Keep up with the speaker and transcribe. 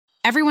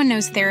Everyone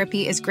knows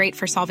therapy is great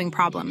for solving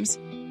problems,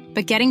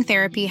 but getting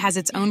therapy has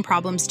its own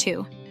problems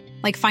too,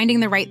 like finding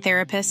the right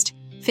therapist,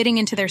 fitting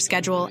into their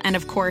schedule, and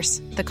of course,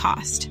 the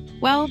cost.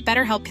 Well,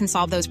 BetterHelp can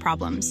solve those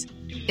problems.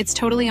 It's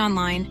totally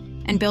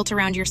online and built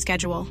around your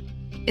schedule.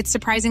 It's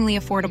surprisingly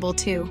affordable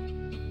too.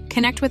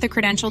 Connect with a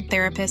credentialed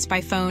therapist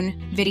by phone,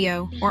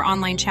 video, or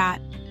online chat,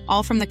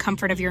 all from the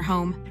comfort of your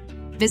home.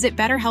 Visit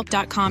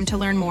BetterHelp.com to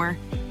learn more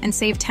and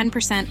save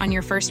 10% on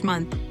your first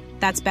month.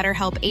 That's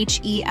BetterHelp,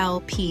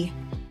 H-E-L-P.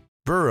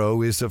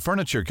 Burrow is a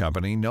furniture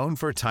company known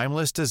for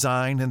timeless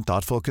design and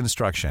thoughtful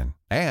construction,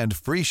 and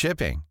free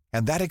shipping,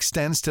 and that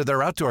extends to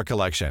their outdoor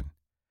collection.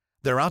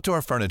 Their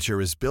outdoor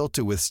furniture is built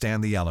to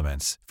withstand the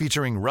elements,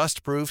 featuring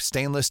rust-proof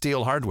stainless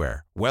steel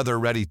hardware,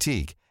 weather-ready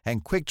teak,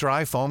 and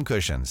quick-dry foam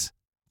cushions.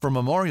 For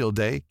Memorial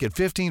Day, get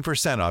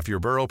 15% off your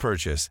Burrow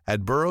purchase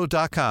at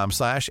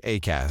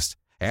burrow.com/ACAST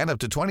and up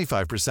to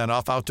 25%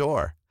 off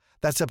outdoor.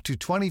 That's up to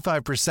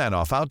 25%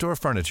 off outdoor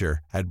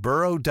furniture at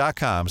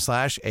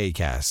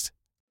burrow.com/ACAST.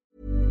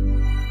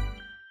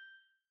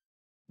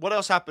 What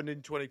else happened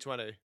in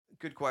 2020?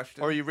 Good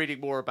question. Or are you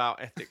reading more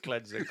about ethnic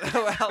cleansing?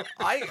 Well,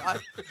 I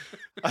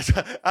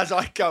as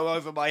I go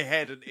over my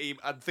head and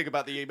think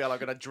about the email I'm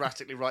going to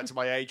drastically write to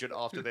my agent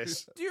after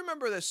this. do you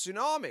remember the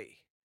tsunami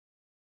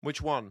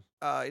Which one?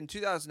 in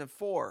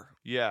 2004?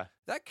 Yeah.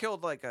 That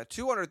killed like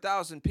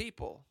 200,000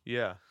 people.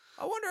 Yeah.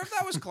 I wonder if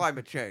that was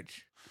climate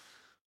change.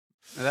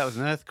 That was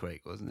an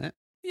earthquake, wasn't it?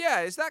 Yeah,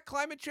 is that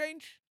climate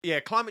change? Yeah,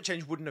 climate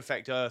change wouldn't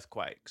affect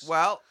earthquakes.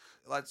 Well,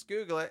 let's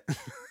Google it.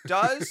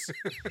 Does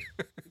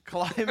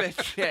climate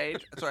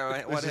change...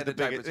 Sorry,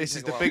 This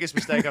is the biggest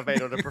mistake I've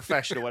made on a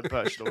professional and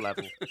personal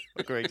level,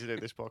 agreeing to do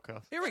this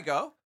podcast. Here we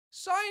go.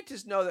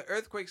 Scientists know that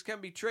earthquakes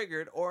can be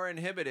triggered or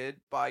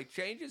inhibited by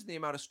changes in the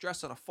amount of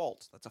stress on a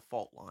fault. That's a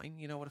fault line.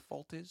 You know what a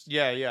fault is?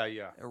 Yeah.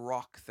 A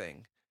rock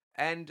thing.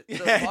 And the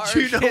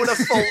Do you know what a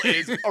fault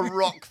is? A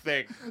rock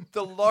thing.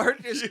 The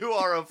largest... You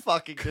are a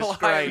fucking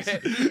disgrace.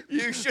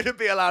 You shouldn't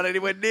be allowed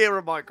anywhere near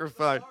a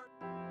microphone.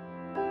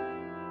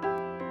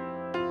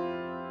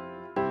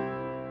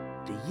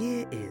 The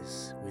Year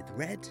Is with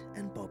Red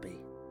and Bobby.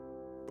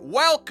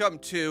 Welcome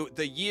to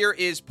the Year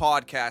Is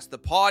podcast, the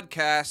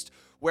podcast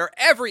where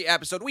every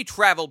episode we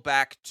travel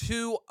back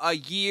to a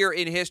year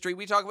in history.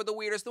 We talk about the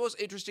weirdest, the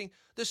most interesting,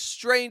 the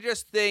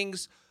strangest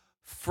things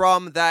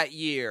from that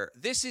year.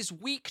 This is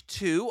week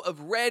 2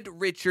 of Red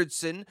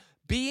Richardson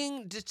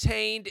being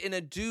detained in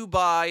a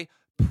Dubai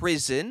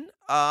prison.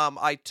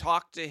 I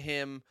talked to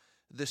him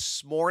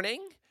this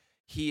morning.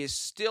 He is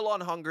still on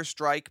hunger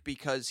strike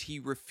because he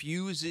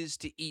refuses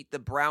to eat the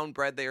brown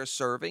bread they are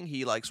serving.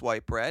 He likes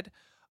white bread.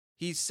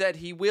 He said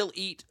he will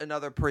eat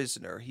another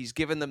prisoner. He's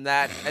given them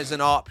that as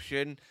an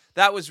option.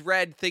 That was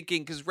Red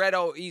thinking, because Red,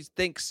 he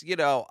thinks,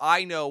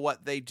 I know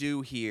what they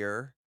do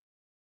here.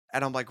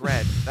 And I'm like,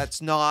 Red,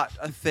 that's not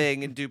a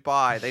thing in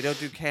Dubai. They don't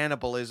do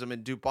cannibalism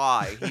in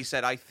Dubai. He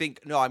said,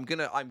 I'm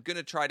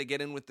gonna try to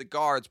get in with the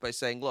guards by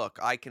saying, look,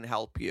 I can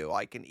help you.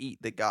 I can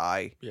eat the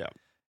guy. Yeah.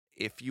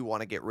 If you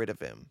want to get rid of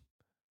him.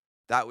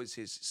 That was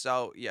his.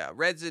 So yeah,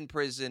 Red's in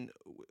prison.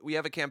 We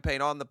have a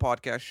campaign on the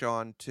podcast,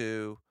 Sean,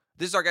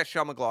 this is our guest,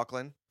 Sean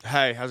McLoughlin.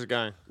 Hey, how's it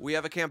going? We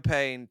have a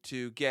campaign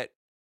to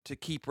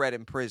keep Red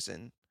in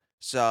prison.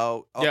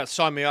 So yeah,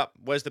 sign me up.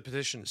 Where's the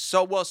petition?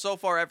 So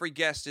far every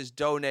guest is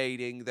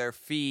donating their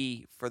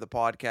fee for the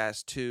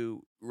podcast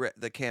to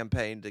the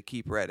campaign to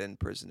keep Red in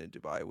prison in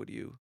Dubai. Would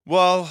you?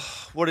 Well,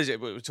 what is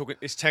it? We're talking.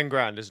 It's 10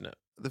 grand, isn't it?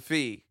 The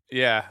fee.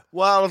 Yeah.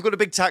 Well, I've got a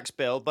big tax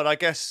bill, but I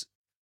guess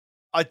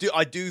I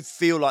do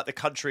feel like the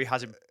country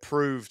has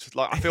improved.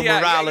 Like I feel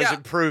morale has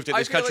improved in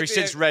this country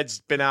since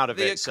Red's been out of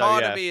it. The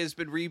economy has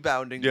been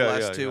rebounding the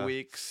last 2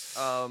 weeks.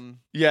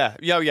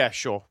 Yeah,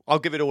 sure. I'll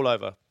give it all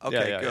over.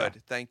 Okay, good.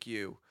 Yeah. Thank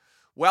you.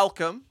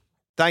 Welcome.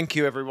 Thank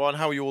you, everyone.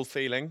 How are you all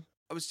feeling?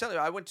 I was telling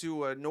you, I went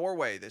to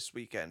Norway this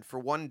weekend for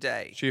one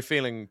day. So you're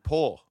feeling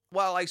poor?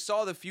 Well, I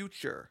saw the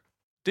future.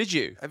 Did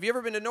you? Have you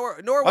ever been to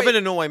Norway? I've been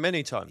to Norway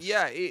many times.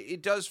 Yeah,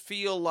 it does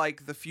feel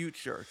like the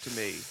future to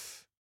me.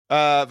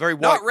 Very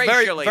white, not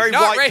racially, very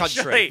not white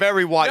racially. country.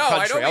 Very white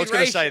country. I was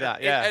going to say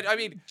that. Yeah, I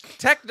mean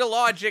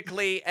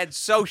technologically and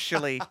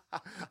socially.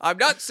 I'm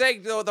not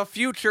saying though the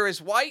future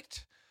is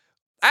white.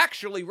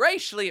 Actually,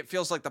 racially, it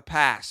feels like the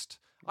past.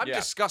 I'm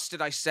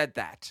disgusted. I said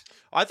that.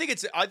 I think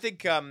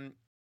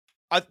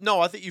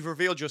you've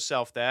revealed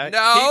yourself there.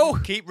 No,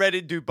 keep Red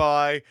in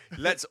Dubai.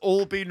 Let's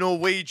all be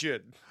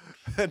Norwegian.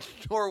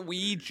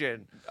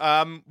 Norwegian.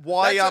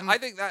 Why? I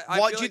think that.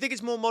 Why do you think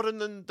it's more modern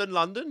than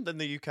London, than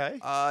the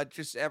UK?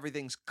 Just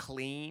everything's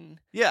clean.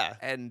 Yeah,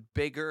 and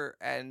bigger,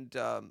 and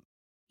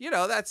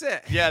that's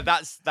it. Yeah,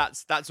 that's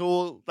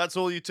all. That's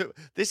all you took.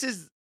 This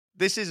is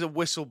a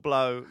whistle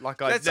blow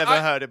like I've never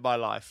heard in my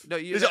life. No,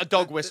 this is a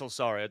dog whistle.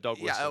 Sorry, a dog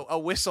whistle. Yeah, a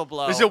whistle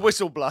blow. This is a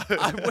whistle blow.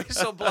 I'm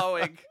whistle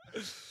blowing.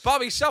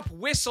 Bobby, stop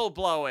whistle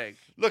blowing.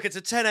 Look, it's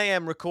a 10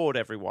 a.m. record,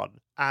 everyone.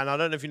 And I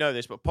don't know if you know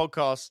this, but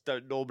podcasts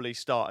don't normally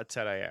start at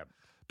 10 a.m.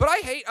 But I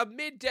hate a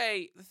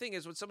midday. The thing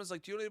is, when someone's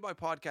like, do you want to do my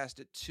podcast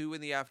at 2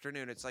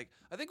 p.m? It's like,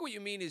 I think what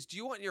you mean is, do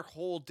you want your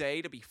whole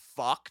day to be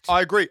fucked? I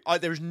agree.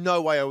 There's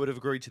no way I would have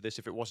agreed to this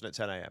if it wasn't at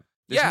 10 a.m.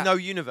 There's no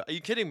universe. Are you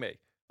kidding me?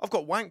 I've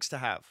got wanks to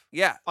have.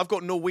 Yeah. I've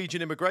got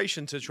Norwegian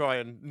immigration to try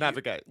and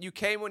navigate. You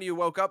came when you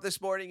woke up this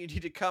morning. You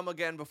need to come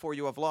again before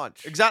you have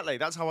lunch. Exactly.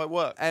 That's how it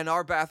works. And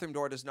our bathroom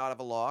door does not have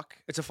a lock.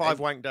 It's a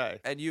 5-wank day.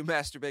 And you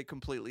masturbate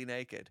completely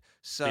naked.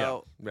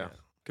 So yeah.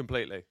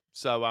 Completely.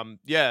 So,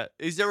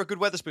 is there a good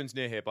Wetherspoons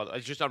near here? But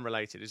it's just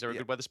unrelated. Is there a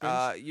good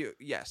Wetherspoons?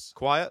 Yes.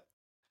 Quiet?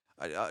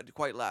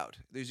 Quite loud.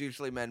 There's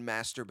usually men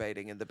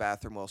masturbating in the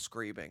bathroom while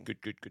screaming.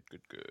 Good.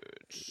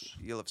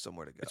 You'll have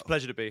somewhere to go. It's a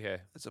pleasure to be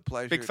here. It's a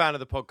pleasure. Big fan of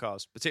the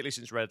podcast, particularly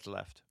since Red's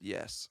left.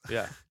 Yes.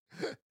 Yeah.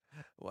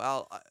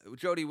 Well,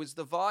 Jody, was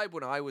the vibe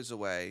when I was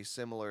away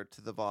similar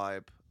to the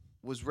vibe?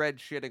 Was Red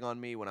shitting on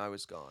me when I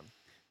was gone?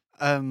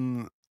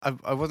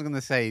 I wasn't going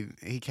to say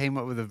he came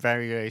up with a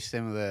very, very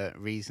similar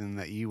reason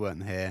that you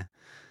weren't here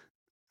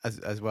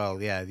as well.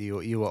 Yeah,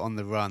 you were on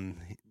the run.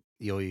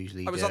 You're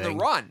usually I was on the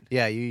run?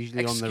 Yeah, you're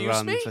usually on the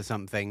run me? for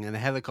something. And a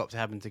helicopter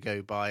happened to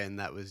go by, and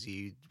that was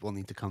you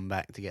wanting to come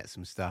back to get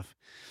some stuff.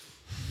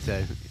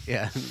 So,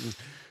 yeah.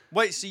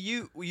 Wait, so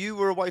you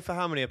were away for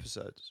how many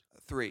episodes?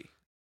 3.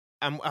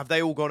 And have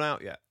they all gone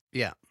out yet?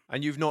 Yeah.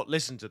 And you've not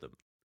listened to them?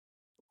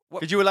 What?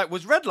 Because you were like,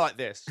 was Red like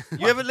this?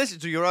 You ever listened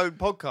to your own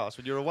podcast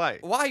when you're away?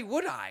 Why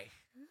would I?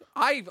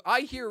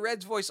 I hear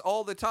Red's voice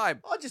all the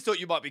time. I just thought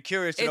you might be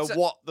curious to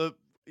know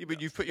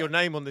you've put your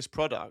name on this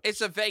product.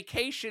 It's a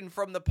vacation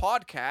from the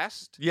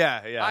podcast.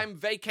 Yeah. I'm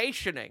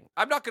vacationing.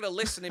 I'm not going to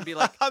listen and be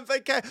like...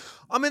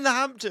 I'm in the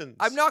Hamptons.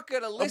 I'm not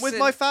going to listen. I'm with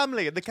my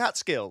family in the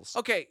Catskills.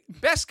 Okay,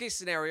 best case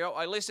scenario,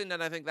 I listened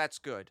and I think that's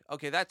good.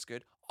 Okay, that's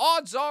good.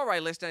 Odds are I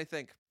listened and I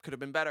think, could have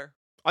been better.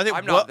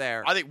 I'm not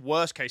there. I think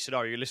worst case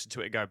scenario, you listen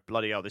to it and go,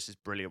 bloody hell, this is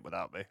brilliant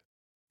without me.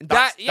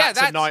 That's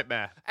a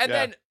nightmare.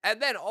 And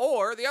then,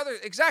 or the other,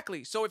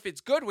 exactly. So if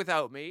it's good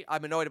without me,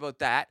 I'm annoyed about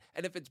that.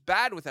 And if it's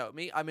bad without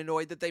me, I'm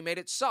annoyed that they made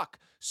it suck.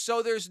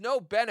 So there's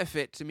no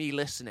benefit to me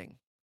listening.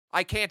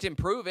 I can't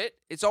improve it.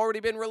 It's already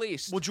been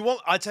released.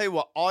 Well, I tell you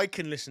what, I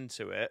can listen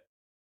to it.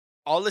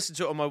 I'll listen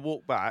to it on my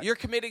walk back. You're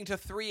committing to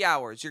 3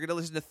 hours. You're going to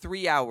listen to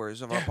 3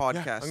 hours of our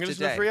podcast I'm going to today.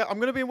 listen to 3 hours. I'm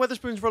going to be in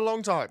Wetherspoons for a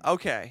long time.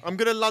 Okay. I'm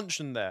going to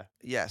luncheon there.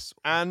 Yes.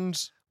 And...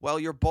 well,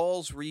 your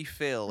balls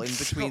refill in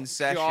between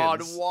sessions.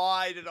 God,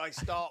 why did I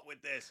start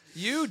with this?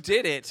 You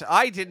did it.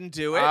 I didn't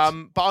do it. But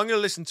I'm going to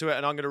listen to it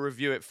and I'm going to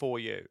review it for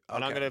you.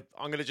 And Okay.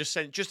 I'm going to just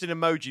send just in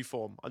emoji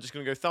form. I'm just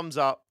going to go thumbs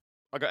up.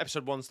 I got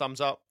episode 1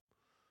 thumbs up.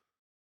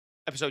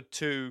 Episode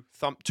 2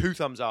 2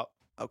 thumbs up.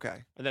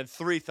 Okay. And then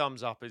 3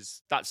 thumbs up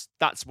is that's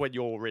when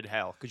you're in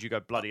hell because you go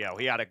bloody hell.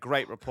 He had a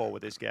great rapport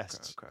with his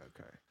guests.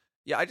 Okay.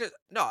 Yeah,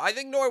 I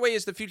think Norway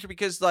is the future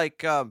because they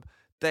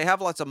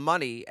have lots of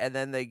money and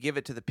then they give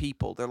it to the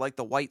people. They're like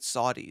the white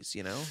Saudis,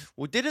 you know?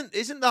 Well,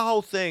 isn't the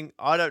whole thing?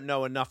 I don't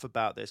know enough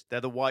about this. They're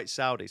the white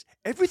Saudis.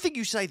 Everything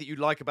you say that you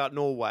like about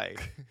Norway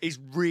is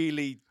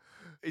really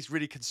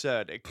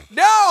concerning.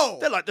 No,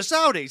 They're like the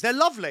Saudis. They're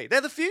lovely. They're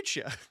the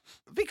future.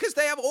 because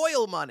they have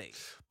oil money.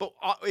 But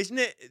isn't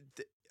it?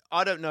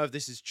 I don't know if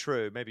this is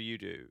true. Maybe you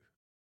do.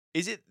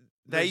 Is it?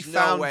 There's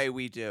no way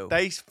we do.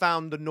 They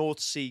found the North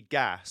Sea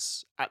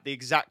gas at the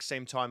exact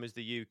same time as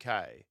the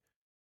UK,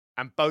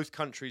 and both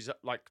countries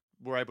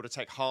were able to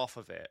take half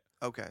of it.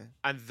 Okay.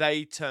 And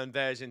they turned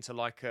theirs into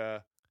like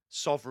a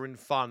sovereign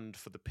fund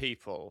for the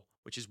people,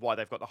 which is why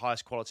they've got the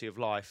highest quality of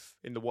life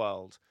in the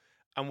world.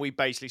 And we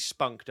basically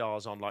spunked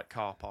ours on like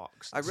car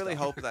parks. I really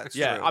hope that's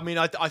yeah, true. I mean,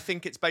 I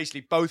think it's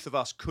basically both of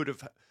us could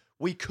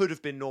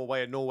have been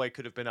Norway and Norway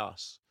could have been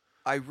us.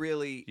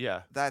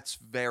 That's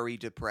very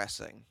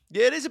depressing.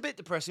 Yeah, it is a bit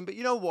depressing, but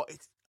you know what?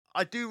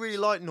 I do really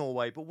like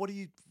Norway, but what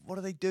do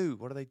they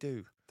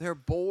do? They're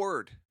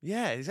bored.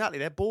 Yeah, exactly.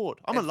 They're bored.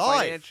 I'm and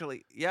alive.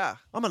 Financially, yeah.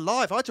 I'm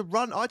alive. I had to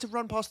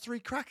run past 3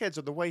 crackheads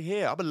on the way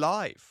here. I'm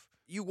alive.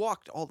 You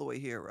walked all the way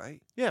here,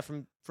 right? Yeah,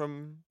 from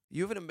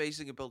You have an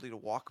amazing ability to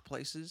walk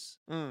places.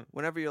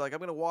 Whenever you're like, I'm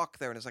going to walk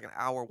there, and it's like an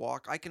hour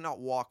walk. I cannot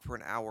walk for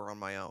an hour on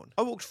my own.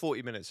 I walked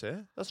 40 minutes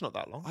here. That's not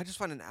that long. I just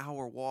find an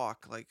hour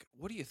walk, like,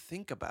 what do you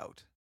think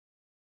about?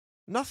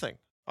 Nothing.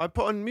 I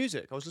put on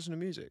music. I was listening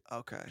to music.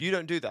 Okay. You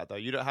don't do that, though.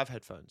 You don't have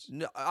headphones.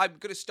 No, I'm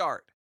going to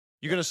start.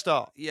 You're going to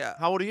start? Yeah.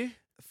 How old are you?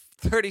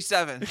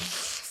 37. I'm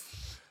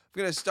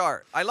going to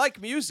start. I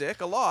like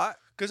music a lot.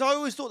 Because I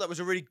always thought that was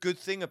a really good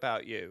thing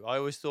about you. I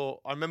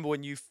remember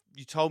when you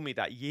told me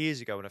that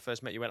years ago when I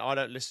first met you, I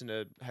don't listen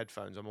to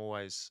headphones.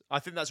 I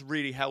think that's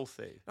really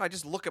healthy. No, I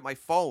just look at my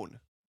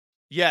phone.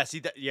 Yeah,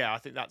 I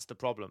think that's the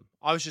problem.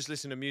 I was just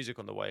listening to music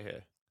on the way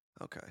here.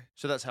 Okay.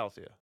 So that's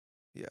healthier.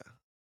 Yeah.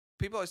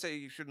 People always say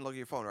you shouldn't look at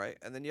your phone, right?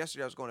 And then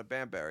yesterday I was going to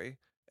Banbury,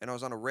 and I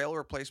was on a rail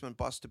replacement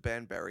bus to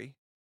Banbury,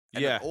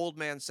 and an old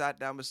man sat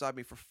down beside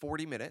me for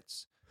 40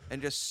 minutes and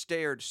just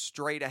stared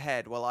straight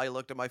ahead while I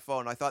looked at my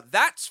phone. I thought,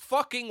 that's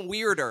fucking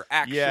weirder,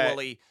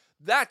 actually. Yeah.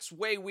 That's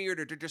way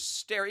weirder to just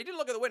stare. He didn't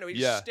look at the window. He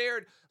just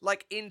stared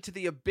like into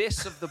the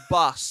abyss of the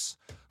bus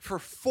for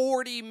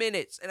 40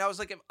 minutes. And I was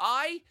like, if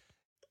I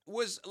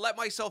let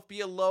myself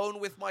be alone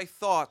with my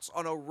thoughts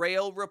on a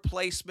rail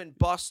replacement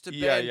bus to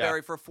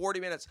Banbury for 40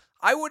 minutes,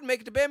 I wouldn't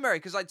make it to Banbury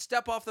because I'd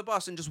step off the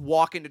bus and just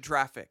walk into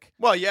traffic.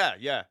 Well, yeah.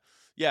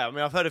 I mean,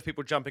 I've heard of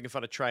people jumping in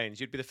front of trains.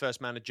 You'd be the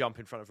first man to jump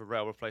in front of a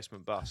rail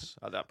replacement bus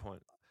at that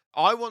point.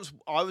 I was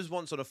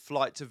once on a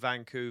flight to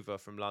Vancouver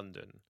from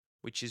London,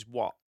 which is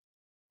what,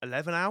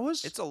 11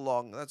 hours? That's a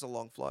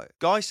long flight.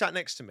 Guy sat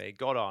next to me,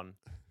 got on.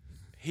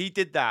 He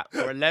did that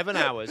for 11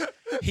 hours.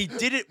 He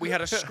did it. We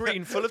had a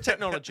screen full of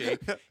technology.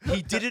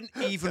 He didn't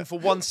even for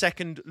 1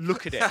 second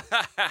look at it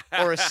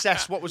or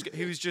assess what was.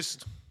 He was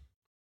just.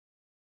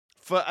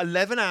 For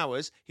 11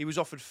 hours, he was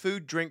offered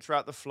food, drink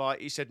throughout the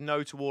flight. He said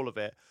no to all of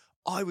it.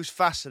 I was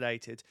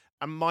fascinated.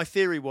 And my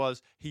theory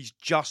was he's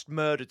just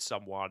murdered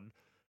someone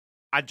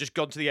and just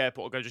gone to the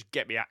airport and go, just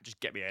get me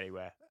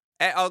anywhere.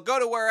 I'll go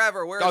to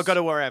wherever. I'll go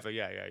to wherever.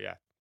 Yeah.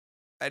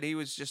 And he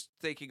was just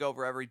thinking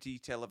over every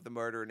detail of the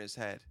murder in his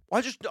head.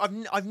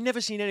 I've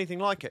never seen anything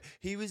like it.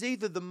 He was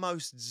either the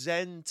most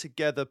zen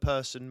together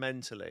person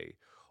mentally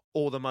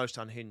or the most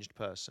unhinged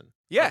person.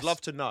 Yes. I'd love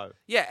to know.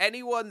 Yeah,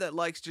 anyone that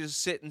likes to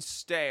just sit and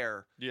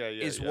stare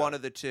is one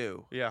of the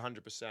two. Yeah,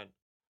 100%.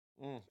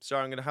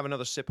 Sorry, I'm going to have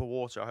another sip of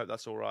water. I hope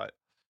that's all right.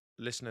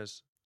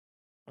 Listeners,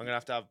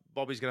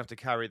 Bobby's going to have to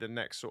carry the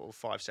next sort of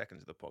 5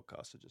 seconds of the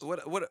podcast.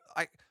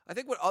 I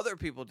think what other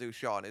people do,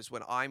 Sean, is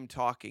when I'm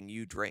talking,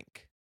 you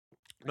drink.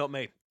 Not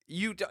me.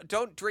 You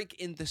don't drink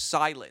in the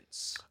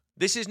silence.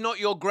 This is not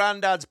your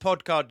granddad's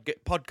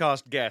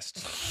podcast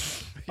guest.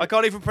 I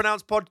can't even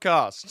pronounce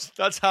podcasts.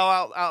 That's how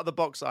out of the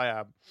box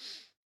I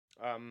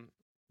am.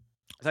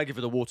 Thank you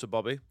for the water,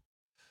 Bobby.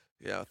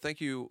 Yeah,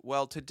 thank you.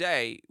 Well,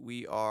 today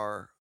we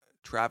are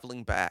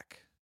traveling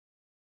back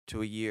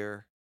to a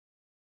year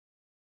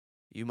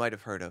you might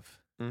have heard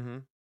of. Mm-hmm.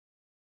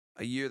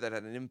 A year that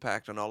had an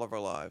impact on all of our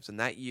lives, and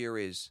that year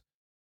is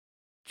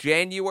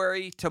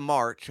January to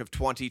March of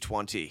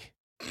 2020.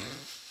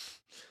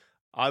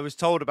 I was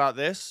told about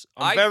this.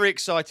 I'm very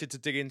excited to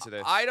dig into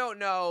this. I don't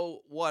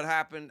know what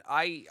happened.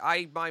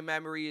 My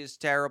memory is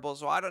terrible,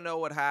 so I don't know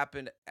what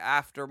happened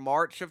after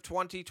March of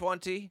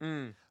 2020.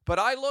 But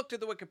I looked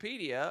at the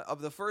Wikipedia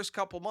of the first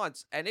couple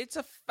months, and it's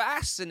a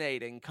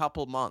fascinating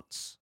couple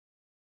months.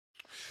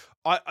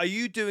 Are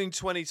you doing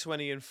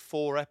 2020 in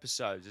 4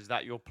 episodes? Is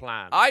that your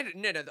plan?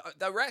 No.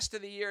 The rest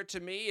of the year to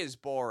me is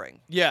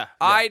boring. Yeah.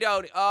 I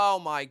don't. Oh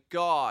my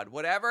God!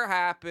 Whatever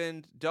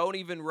happened, don't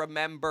even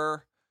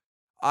remember.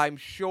 I'm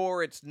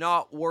sure it's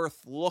not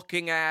worth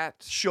looking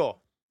at. Sure.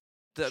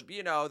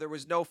 There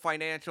was no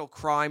financial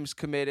crimes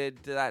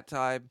committed to that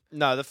time.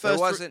 No, the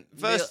first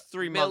first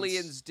 3 months.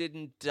 Millions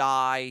didn't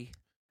die.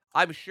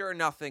 I'm sure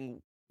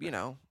nothing.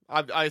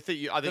 I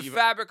think the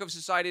fabric of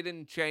society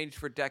didn't change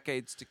for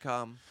decades to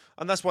come.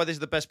 And that's why this is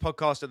the best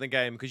podcast in the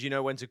game, because you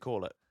know when to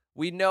call it.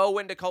 We know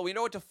when to call. We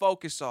know what to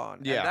focus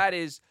on. Yeah. And that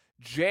is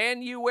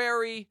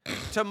January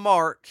to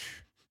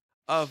March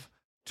of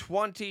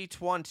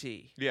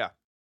 2020. Yeah.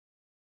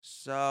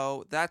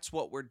 So that's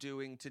what we're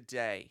doing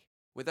today.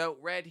 Without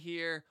Red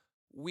here,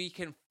 we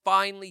can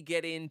finally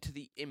get into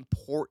the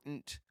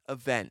important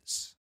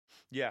events.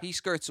 Yeah. He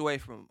skirts away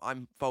from them.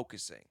 I'm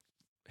focusing.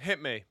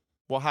 Hit me.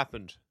 What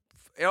happened?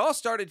 It all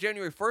started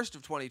January 1st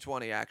of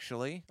 2020,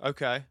 actually.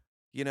 Okay.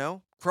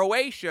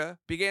 Croatia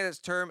began its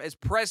term as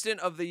president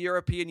of the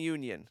European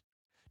Union.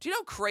 Do you know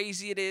how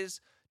crazy it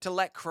is to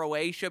let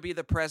Croatia be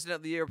the president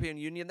of the European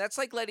Union? That's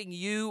like letting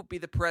you be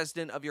the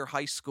president of your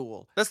high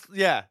school.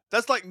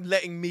 That's like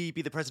letting me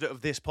be the president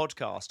of this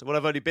podcast when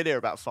I've only been here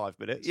about 5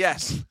 minutes.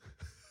 Yes.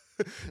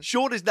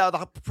 Sean is now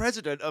the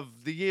president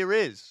of the year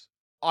is.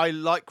 I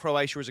like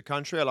Croatia as a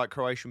country. I like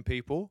Croatian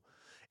people.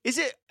 Is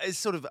it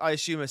sort of, I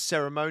assume, a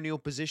ceremonial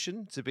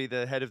position to be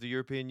the head of the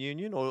European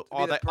Union? Or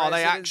are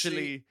they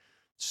actually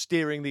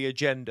steering the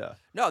agenda?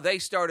 No, they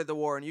started the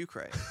war in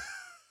Ukraine.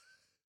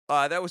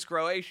 That was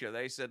Croatia.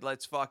 They said,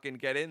 let's fucking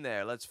get in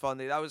there. Let's fund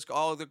it. That was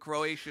all the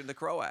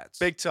Croats.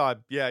 Big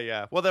time.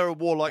 Yeah. Well, they're a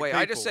warlike people.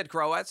 I just said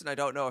Croats, and I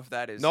don't know if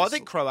that is... No, I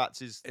think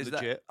Croats is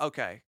legit. That,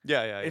 okay.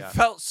 Yeah. It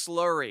felt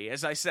slurry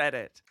as I said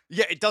it.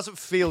 Yeah, it doesn't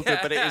feel good,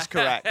 but it is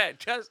correct.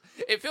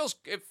 It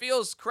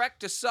feels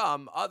correct to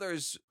some.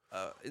 Others...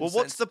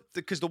 what's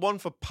because the one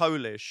for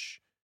Polish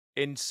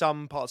in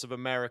some parts of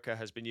America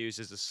has been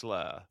used as a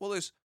slur. Well,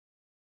 let's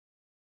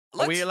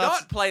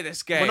not play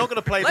this game. We're not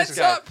going to play this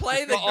game. Let's not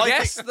play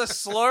the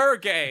slur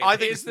game.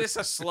 Is this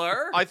a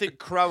slur? I think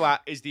Croat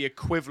is the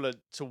equivalent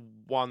to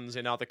ones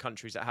in other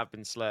countries that have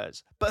been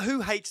slurs. But who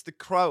hates the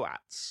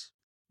Croats?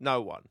 No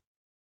one.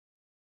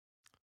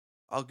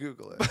 I'll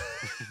Google it.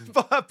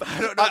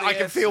 I don't know. I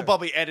can feel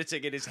Bobby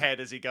editing in his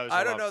head as he goes.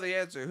 I don't know the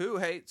answer. Who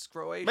hates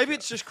Croatia? Maybe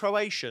it's just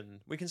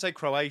Croatian. We can say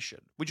Croatian.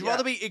 Would you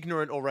rather be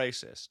ignorant or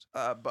racist?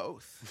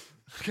 Both.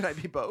 Can I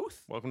be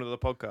both? Welcome to the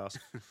podcast.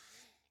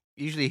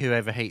 Usually,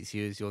 whoever hates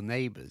you is your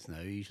neighbours.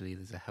 No, usually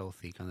there's a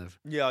healthy kind of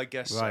I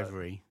guess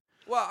rivalry.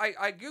 So. Well,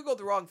 I googled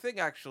the wrong thing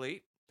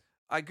actually.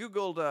 I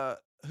googled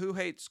who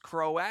hates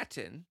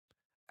Croatan,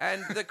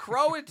 and the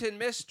Croatan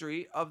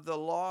mystery of the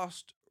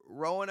lost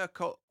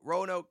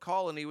Roanoke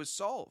colony was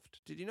solved.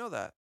 Did you know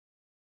that?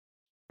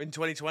 In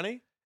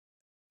 2020?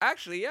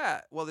 Actually,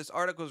 yeah. Well, this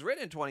article was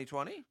written in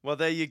 2020. Well,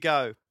 there you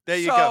go. There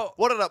you go.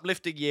 What an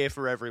uplifting year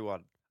for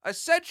everyone. A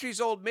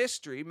centuries-old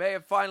mystery may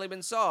have finally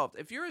been solved.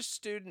 If you're a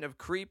student of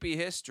creepy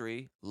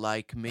history,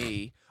 like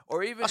me,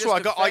 or even That's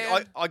just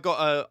what I got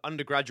an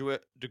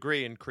undergraduate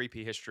degree in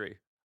creepy history.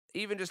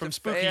 Even just from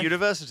Spooky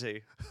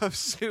University of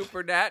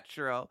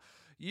supernatural,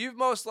 you've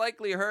most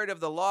likely heard of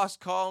the lost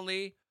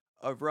colony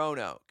of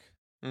Roanoke.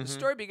 The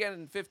story began in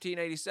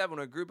 1587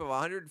 when a group of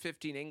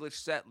 115 English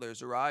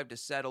settlers arrived to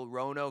settle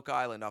Roanoke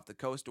Island off the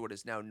coast of what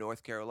is now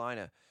North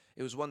Carolina.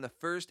 It was one of the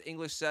first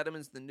English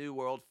settlements in the New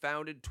World,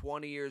 founded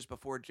 20 years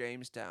before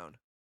Jamestown.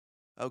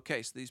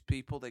 Okay, so these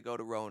people, they go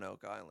to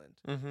Roanoke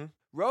Island.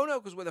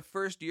 Roanoke was where the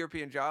first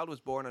European child was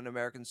born on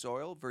American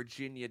soil,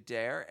 Virginia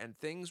Dare, and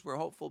things were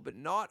hopeful, but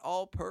not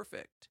all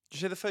perfect. Did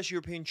you say the first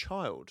European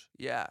child?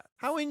 Yeah.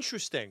 How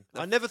interesting.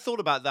 I never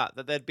thought about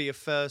that there'd be a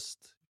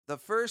first... The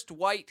first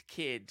white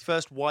kid.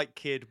 First white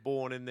kid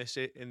born in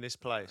this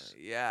place.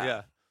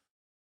 Yeah.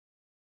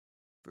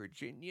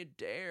 Virginia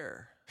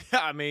Dare.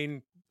 I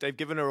mean, they've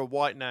given her a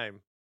white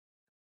name.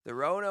 The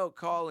Roanoke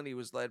colony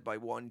was led by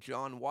one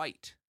John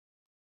White.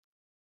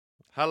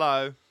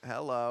 Hello,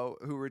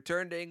 who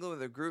returned to England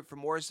with a group for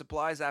more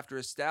supplies after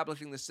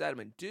establishing the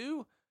settlement.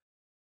 Due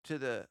to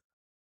the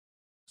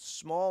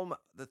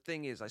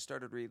thing is, I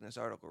started reading this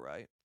article,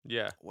 right?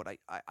 Yeah. What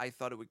I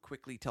thought it would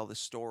quickly tell the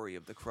story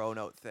of the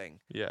Roanoke thing.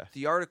 Yeah.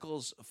 The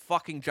article's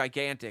fucking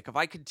gigantic. If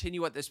I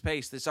continue at this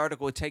pace, this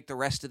article would take the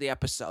rest of the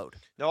episode.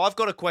 Now, I've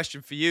got a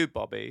question for you,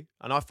 Bobby,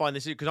 and I find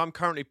this because I'm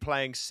currently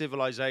playing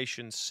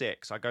Civilization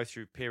 6. I go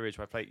through periods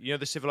where I play,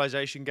 the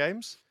Civilization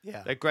games?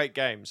 Yeah. They're great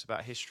games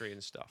about history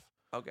and stuff.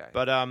 Okay.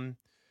 But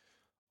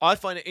I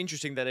find it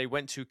interesting that they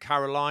went to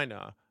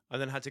Carolina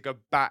and then had to go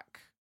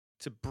back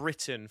to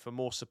Britain for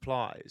more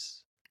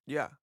supplies.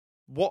 Yeah.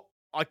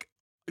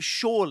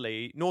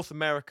 Surely North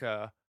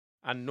America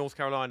and North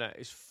Carolina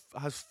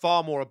has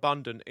far more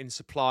abundant in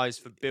supplies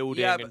for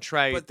building and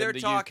trade than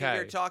the UK.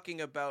 They're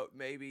talking about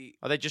maybe...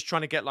 Are they just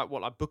trying to get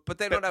but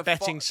they don't have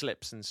betting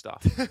slips and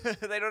stuff?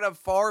 They don't have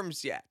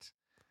farms yet.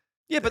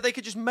 Yeah, but they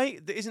could just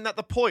make... Isn't that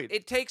the point?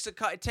 It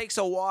takes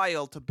a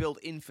while to build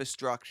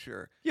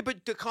infrastructure. Yeah,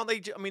 but can't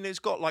they... I mean, it's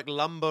got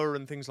lumber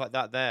and things like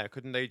that there.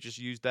 Couldn't they just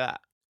use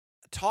that?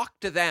 Talk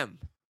to them.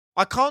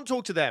 I can't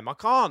talk to them. I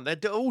can't.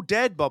 They're all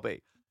dead,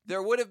 Bobby.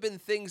 There would have been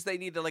things they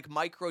needed, like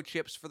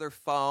microchips for their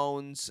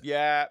phones.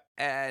 Yeah.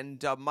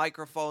 And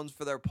microphones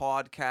for their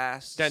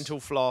podcasts. Dental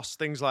floss,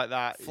 things like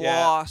that.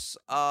 Floss.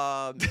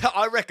 Yeah.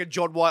 I reckon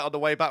John White on the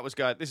way back was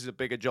going, this is a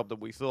bigger job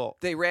than we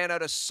thought. They ran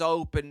out of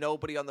soap and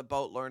nobody on the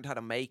boat learned how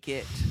to make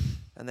it.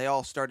 And they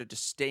all started to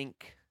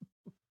stink.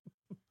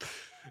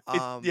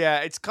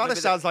 It kind of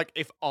sounds like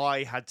if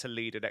I had to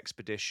lead an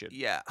expedition.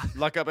 Yeah.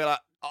 Like I'd be like,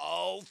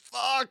 oh,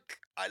 fuck,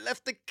 I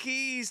left the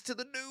keys to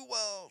the New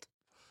World.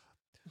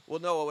 Well,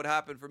 no, what would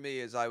happen for me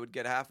is I would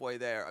get halfway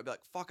there. I'd be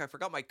like, fuck, I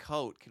forgot my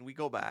coat. Can we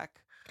go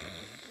back?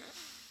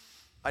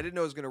 I didn't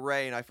know it was going to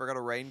rain. I forgot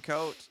a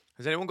raincoat.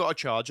 Has anyone got a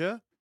charger?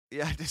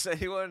 Yeah, does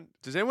anyone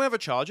have a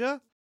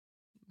charger?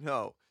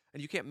 No.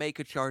 And you can't make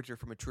a charger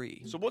from a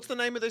tree. So what's the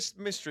name of this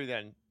mystery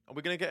then? Are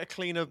we going to get a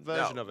cleaner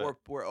version of it?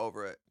 We're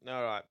over it.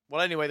 All right.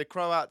 Well, anyway, the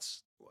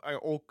Croats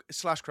or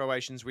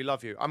 /Croatians, we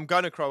love you. I'm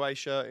going to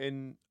Croatia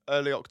in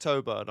early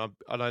October,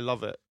 and I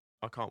love it.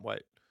 I can't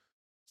wait.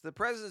 So the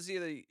presidency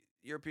of the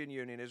European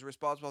Union is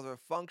responsible for the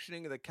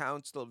functioning of the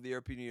Council of the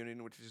European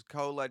Union, which is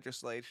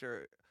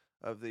co-legislature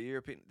of the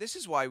European... This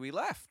is why we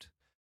left.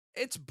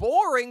 It's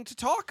boring to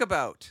talk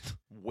about.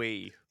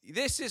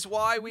 This is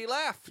why we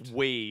left.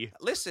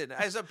 Listen,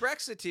 as a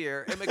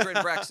immigrant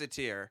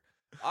Brexiteer,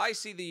 I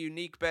see the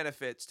unique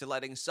benefits to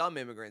letting some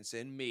immigrants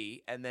in,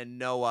 me, and then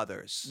no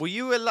others. Were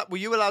you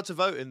allowed to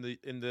vote in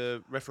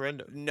the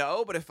referendum?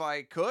 No, but if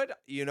I could,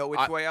 you know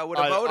which way I would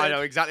have voted. I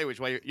know exactly which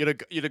way.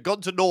 You'd have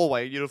gone to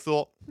Norway. You'd have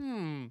thought,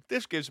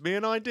 this gives me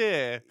an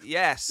idea.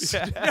 Yes.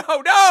 Yeah.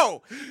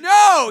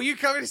 No. You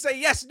come in and say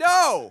yes,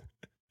 no.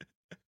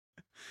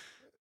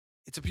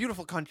 It's a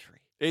beautiful country.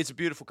 It's a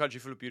beautiful country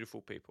full of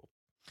beautiful people.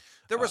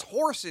 There was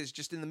horses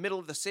just in the middle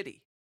of the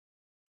city.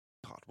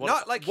 God,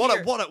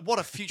 what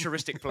a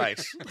futuristic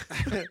place.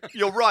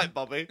 You're right,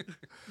 Bobby.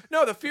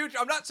 No, the future.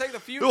 I'm not saying the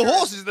future. The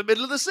horses in the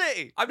middle of the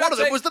city. One of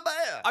them was the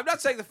mayor. I'm not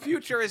saying the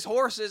future is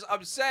horses.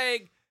 I'm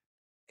saying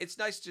it's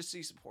nice to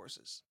see some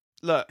horses.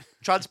 Look,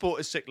 transport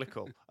is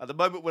cyclical. At the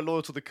moment, we're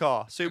loyal to the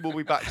car. Soon we'll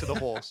be back to the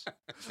horse.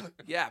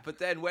 Yeah, but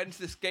then when's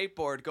the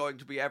skateboard going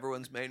to be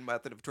everyone's main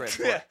method of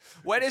transport? Yeah.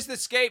 When is the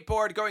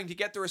skateboard going to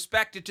get the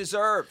respect it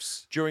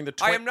deserves?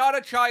 I am not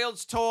a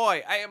child's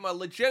toy. I am a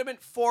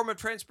legitimate form of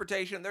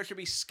transportation. There should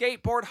be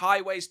skateboard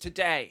highways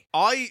today.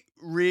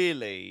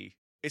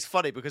 It's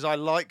funny because I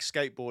like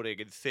skateboarding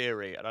in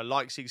theory and I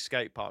like seeing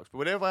skate parks. But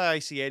whenever I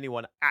see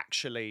anyone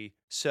actually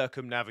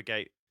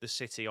circumnavigate the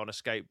city on a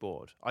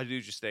skateboard, I do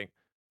just think,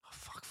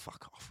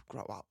 fuck off,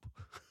 grow up.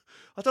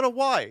 I don't know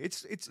why.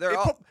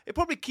 It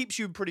probably keeps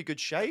you in pretty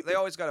good shape. They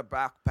always got a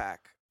backpack.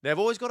 They've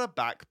always got a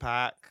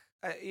backpack.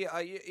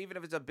 Even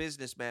if it's a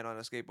businessman on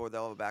a skateboard,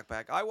 they'll have a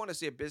backpack. I want to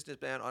see a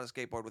businessman on a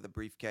skateboard with a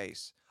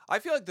briefcase. I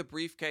feel like the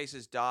briefcase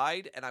has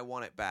died, and I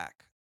want it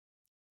back.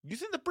 You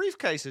think the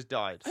briefcase has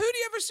died? Who do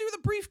you ever see with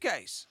a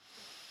briefcase?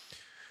 Do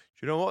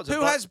you know what?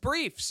 Who has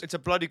briefs? It's a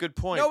bloody good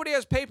point. Nobody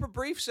has paper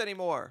briefs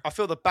anymore. I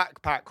feel the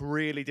backpack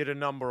really did a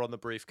number on the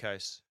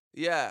briefcase.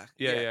 Yeah.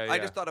 I just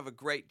yeah. thought of a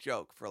great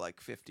joke for like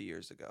 50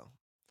 years ago.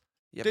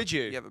 Did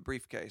you? You have a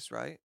briefcase,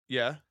 right?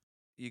 Yeah.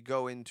 You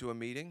go into a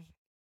meeting,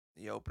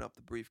 you open up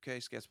the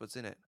briefcase, guess what's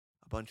in it?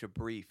 A bunch of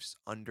briefs,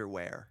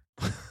 underwear.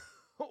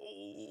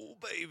 Oh,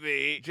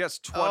 baby.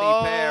 Just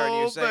 20 pair, and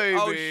you say, baby.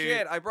 oh,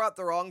 shit, I brought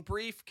the wrong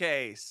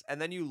briefcase.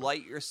 And then you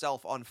light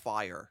yourself on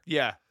fire.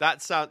 Yeah,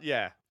 that sounds,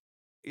 yeah.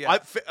 I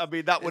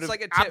mean, that would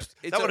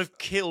have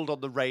killed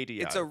on the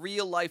radio. It's a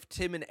real-life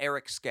Tim and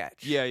Eric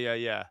sketch.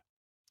 Yeah.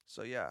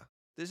 So, yeah,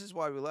 this is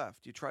why we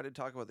left. You try to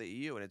talk about the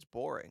EU, and it's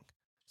boring.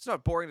 It's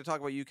not boring to talk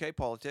about UK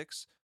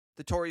politics.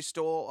 The Tories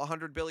stole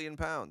 £100 billion.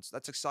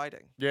 That's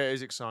exciting. Yeah, it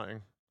is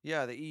exciting.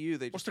 Yeah, the EU.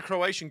 What's the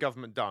Croatian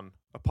government done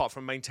apart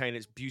from maintain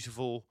its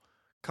beautiful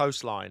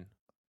coastline?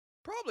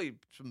 Probably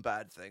some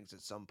bad things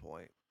at some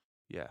point.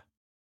 Yeah,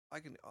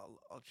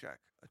 I'll check.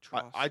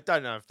 I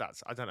don't know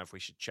if we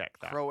should check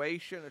that.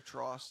 Croatian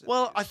atrocities.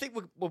 Well, I think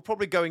we're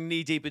probably going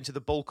knee deep into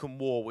the Balkan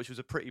War, which was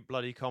a pretty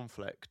bloody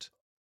conflict.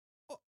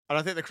 And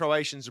I think the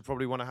Croatians would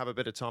probably want to have a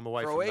bit of time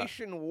away from that.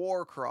 Croatian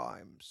war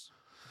crimes.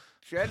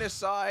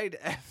 Genocide,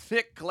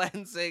 ethnic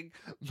cleansing,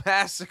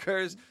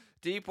 massacres,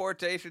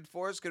 deportation,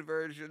 forced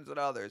conversions, and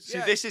others. See,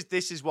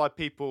 this is why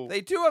people...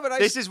 They do have a nice...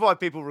 This is why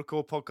people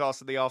record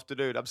podcasts in the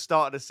afternoon. I'm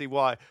starting to see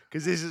why.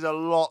 Because this is a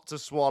lot to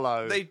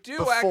swallow. They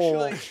do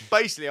actually...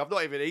 Basically, I've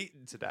not even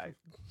eaten today.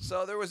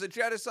 So there was a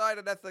genocide,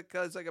 an ethnic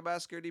cleansing, a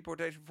massacre,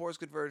 deportation, forced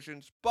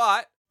conversions,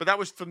 but... But that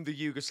was from the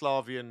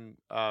Yugoslavian...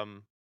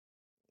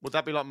 Would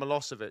that be like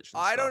Milosevic?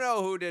 I don't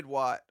know who did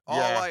what.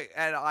 I'm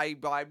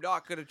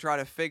not going to try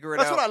to figure it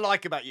out. That's what I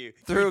like about you.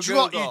 You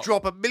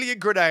drop a million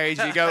grenades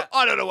and you go,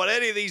 I don't know what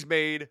any of these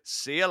mean.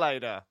 See you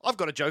later. I've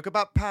got a joke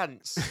about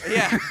pants.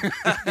 Yeah.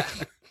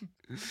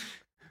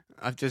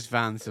 I've just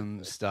found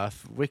some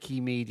stuff.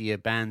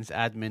 Wikimedia bans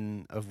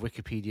admin of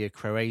Wikipedia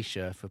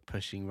Croatia for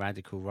pushing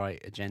radical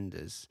right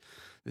agendas.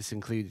 This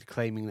included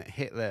claiming that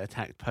Hitler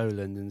attacked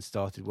Poland and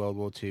started World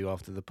War II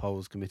after the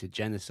Poles committed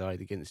genocide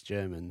against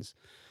Germans,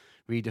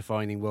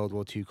 redefining World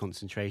War II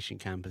concentration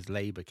camp as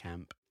labor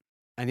camp.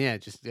 And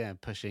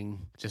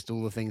pushing just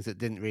all the things that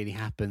didn't really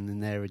happen in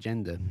their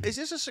agenda. Is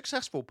this a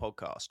successful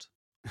podcast?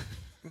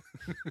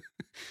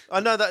 I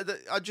know that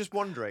I'm just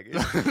wondering.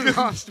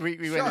 Last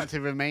week we went into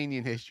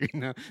Romanian history.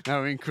 Now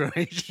we're in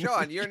Croatia.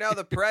 Sean, you're now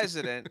the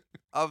president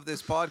of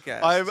this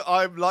podcast.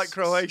 I'm like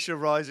Croatia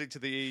rising to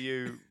the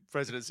EU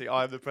presidency.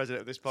 I'm the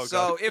president of this podcast.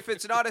 So if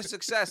it's not a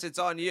success, it's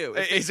on you.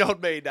 It's on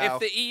me now.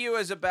 If the EU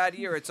has a bad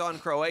year, it's on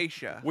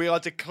Croatia. We are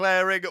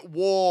declaring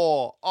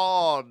war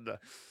on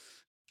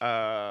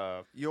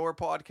your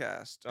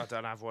podcast. I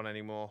don't have one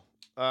anymore.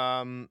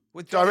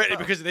 Directly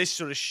because of this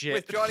sort of shit.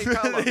 With Johnny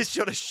Pelham. This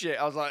sort of shit.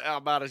 I was like, oh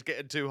man, it's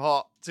getting too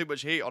hot. Too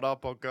much heat on our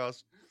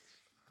podcast.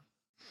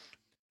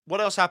 What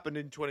else happened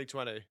in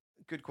 2020?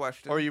 Good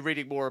question. Or are you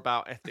reading more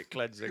about ethnic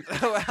cleansing?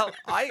 Well,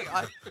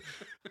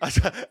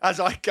 as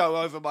I go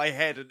over my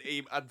head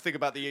and think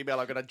about the email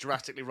I'm going to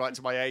drastically write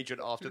to my agent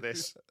after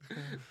this.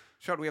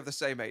 Sean, we have the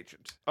same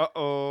agent.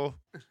 Uh-oh.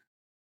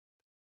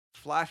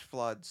 Flash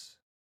floods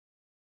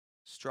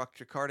struck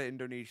Jakarta,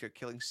 Indonesia,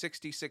 killing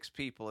 66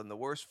 people in the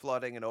worst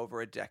flooding in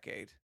over a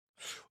decade.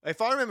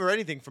 If I remember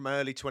anything from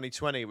early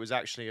 2020, it was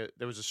actually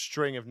there was a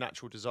string of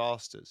natural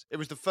disasters. It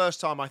was the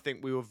first time I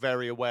think we were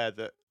very aware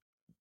that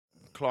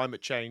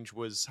climate change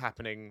was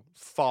happening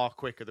far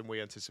quicker than we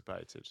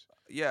anticipated.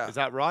 Yeah. Is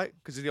that right?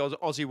 Because the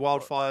Aussie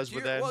wildfires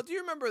were there. Well, do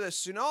you remember the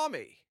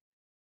tsunami?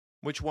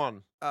 Which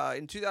one?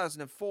 In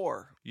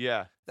 2004.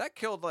 Yeah. That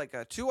killed like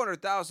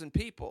 200,000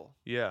 people.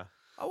 Yeah.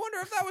 I wonder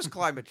if that was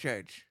climate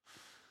change.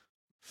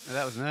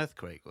 That was an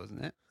earthquake,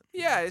 wasn't it?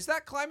 Yeah, is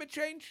that climate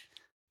change?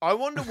 I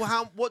wonder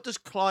what does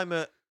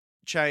climate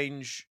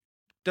change...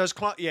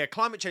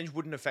 climate change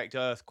wouldn't affect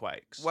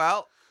earthquakes.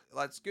 Well,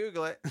 let's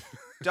Google it.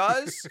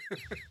 Does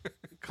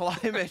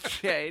climate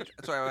change...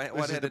 Sorry,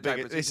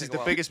 this is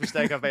the biggest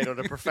mistake I've made on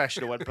a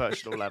professional and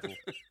personal level,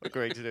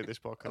 agreeing to do this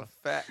podcast.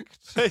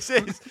 Affect.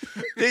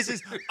 This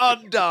is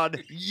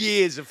undone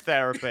years of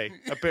therapy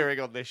appearing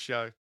on this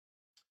show.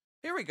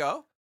 Here we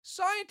go.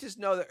 Scientists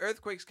know that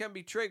earthquakes can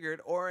be triggered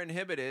or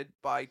inhibited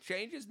by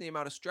changes in the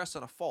amount of stress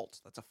on a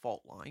fault. That's a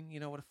fault line. You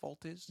know what a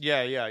fault is?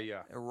 Yeah.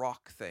 A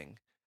rock thing.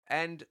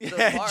 And do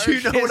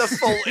you know what a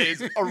fault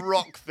is? A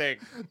rock thing.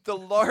 The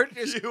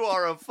largest... You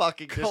are a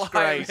fucking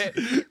disgrace.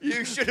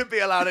 You shouldn't be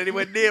allowed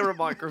anywhere near a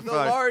microphone.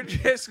 The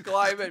largest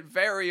climate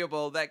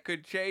variable that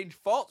could change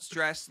fault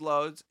stress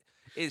loads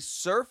is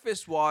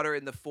surface water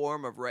in the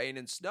form of rain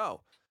and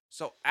snow.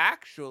 So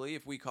actually,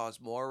 if we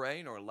cause more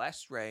rain or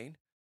less rain,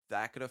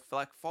 that could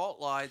affect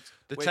fault lines.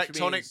 The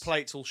tectonic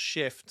plates will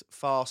shift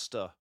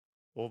faster.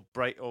 or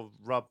break or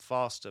rub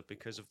faster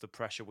because of the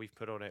pressure we've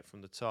put on it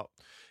from the top.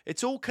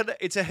 It's all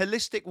it's a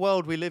holistic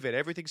world we live in.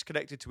 Everything's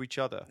connected to each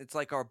other. It's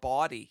like our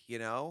body, you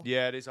know?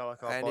 Yeah, it is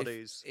like our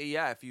bodies.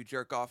 If you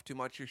jerk off too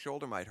much, your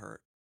shoulder might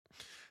hurt.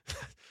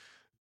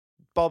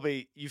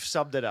 Bobby, you've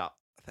summed it up.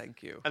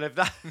 Thank you. And if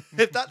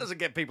that doesn't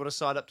get people to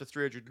sign up to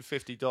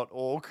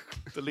 350.org,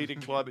 the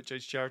leading climate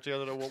change charity, I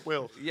don't know what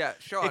will. Yeah,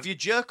 sure. If you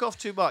jerk off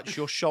too much,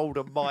 your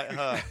shoulder might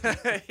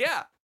hurt.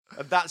 Yeah.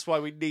 And that's why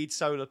we need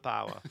solar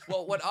power.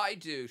 Well, what I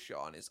do,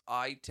 Sean, is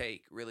I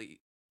take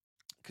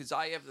because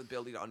I have the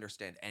ability to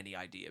understand any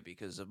idea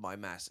because of my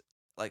mass.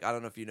 Like, I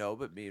don't know if you know,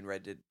 but me and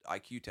Red did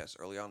IQ tests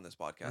early on in this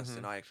podcast,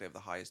 and I actually have the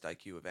highest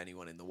IQ of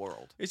anyone in the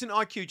world. Isn't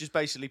IQ just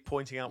basically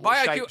pointing out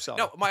what shapes are?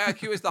 No, my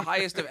IQ is the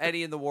highest of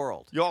any in the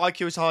world. Your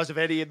IQ is the highest of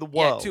any in the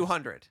world? Yeah,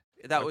 200.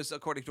 That was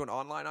according to an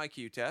online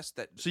IQ test.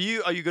 So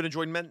are you going to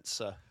join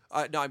Mensa?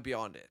 No, I'm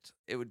beyond it.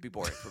 It would be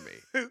boring for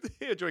me.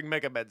 You're doing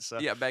Mega Mensa.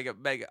 Yeah, Mega.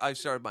 I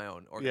started my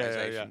own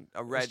organization.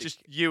 Yeah. It's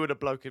just you and a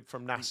bloke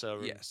from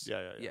NASA. Yes.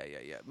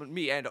 Yeah.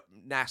 Me and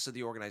NASA,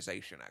 the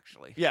organization,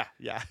 actually. Yeah.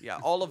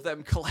 All of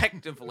them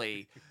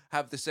collectively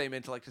have the same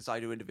intellect as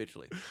I do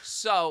individually.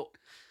 So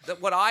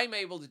what I'm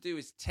able to do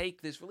is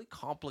take this really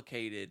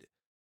complicated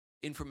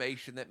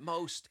information that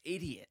most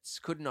idiots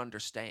couldn't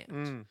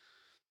understand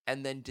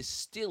and then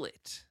distill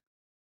it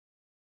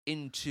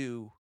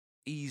into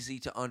easy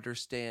to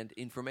understand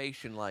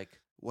information like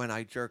when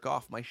I jerk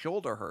off, my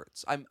shoulder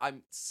hurts.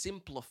 I'm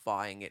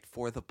simplifying it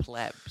for the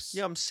plebs.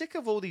 Yeah, I'm sick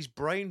of all these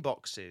brain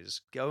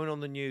boxes going on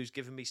the news,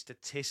 giving me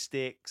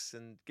statistics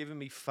and giving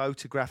me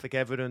photographic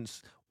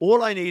evidence.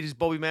 All I need is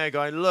Bobby Mayer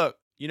going, look,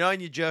 you know when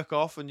you jerk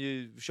off and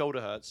your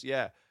shoulder hurts?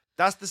 Yeah.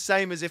 That's the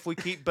same as if we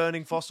keep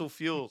burning fossil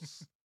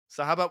fuels.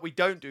 So how about we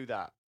don't do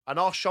that? And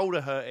our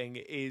shoulder hurting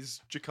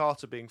is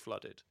Jakarta being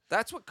flooded.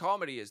 That's what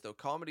comedy is, though.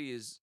 Comedy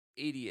is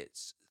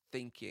idiots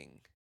thinking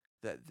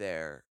that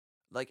they're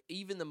like,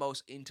 even the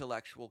most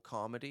intellectual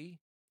comedy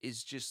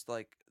is just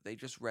like they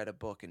just read a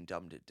book and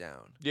dumbed it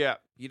down. Yeah.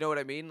 You know what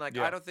I mean? Like,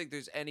 I don't think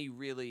there's any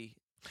really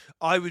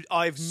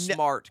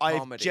smart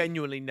comedy. I've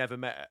genuinely never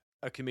met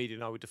a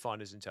comedian I would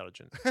define as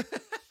intelligent.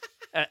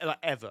 Like,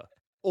 ever.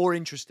 Or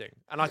interesting.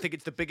 And I think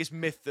it's the biggest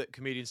myth that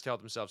comedians tell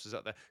themselves is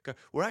that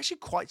we're actually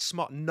quite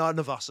smart. None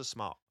of us are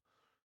smart.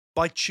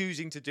 By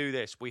choosing to do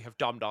this, we have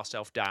dumbed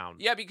ourselves down.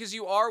 Yeah, because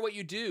you are what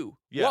you do.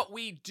 Yeah. What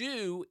we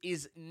do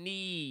is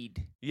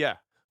need. Yeah.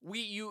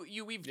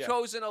 We've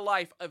chosen a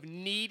life of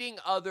needing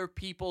other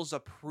people's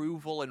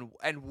approval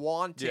and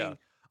wanting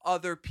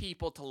other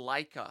people to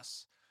like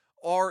us.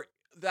 Or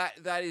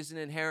that is an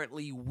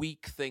inherently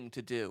weak thing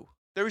to do.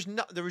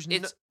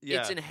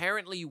 It's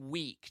inherently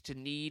weak to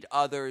need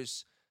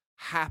others'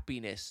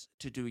 happiness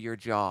to do your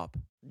job.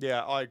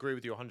 Yeah, I agree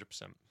with you 100%.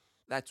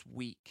 That's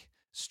weak.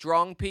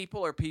 Strong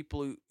people are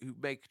people who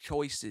make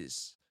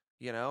choices,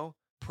 you know?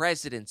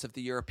 Presidents of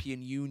the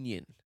European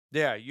Union.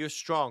 Yeah, you're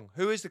strong.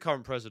 Who is the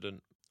current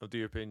president of the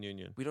European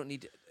Union? We don't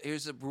need to,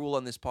 here's a rule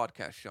on this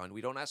podcast, Sean.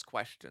 We don't ask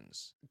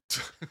questions.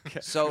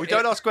 Okay. So we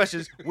don't ask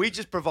questions. We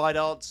just provide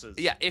answers.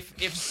 Yeah,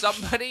 if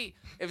somebody,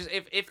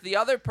 if the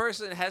other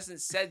person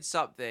hasn't said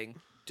something,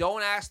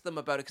 don't ask them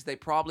about it because they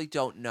probably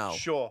don't know.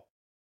 Sure.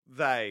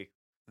 They.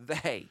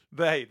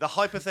 The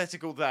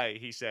hypothetical they,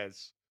 he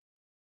says.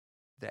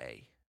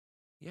 They.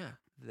 Yeah,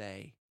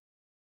 they.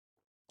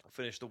 I'll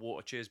finish the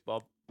water. Cheers,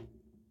 Bob.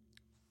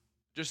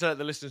 Just to let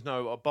the listeners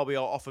know, Bobby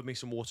offered me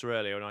some water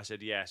earlier, and I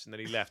said yes, and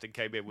then he left and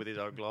came in with his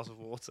own glass of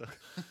water.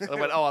 And I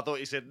went, I thought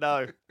you said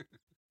no.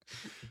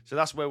 So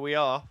that's where we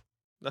are.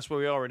 That's where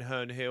we are in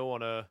Herne Hill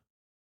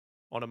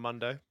on a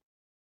Monday.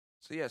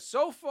 So yeah,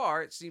 so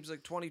far it seems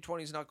like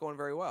 2020 is not going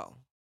very well.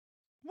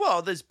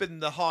 Well, there's been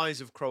the highs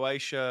of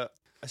Croatia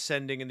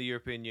ascending in the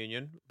European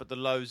Union, but the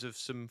lows of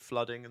some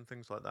flooding and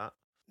things like that.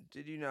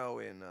 Did you know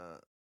in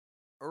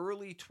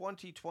early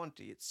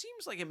 2020, it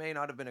seems like it may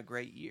not have been a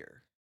great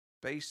year,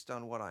 based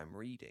on what I'm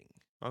reading.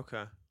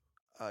 Okay.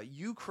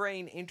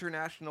 Ukraine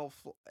International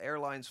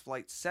Airlines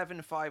Flight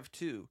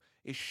 752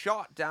 is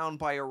shot down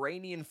by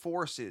Iranian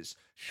forces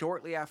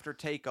shortly after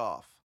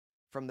takeoff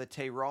from the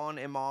Tehran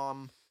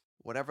Imam,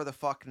 whatever the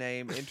fuck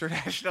name,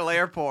 International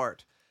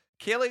Airport,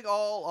 killing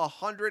all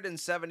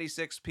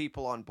 176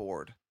 people on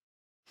board.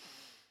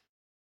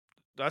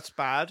 That's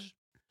bad.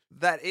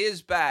 That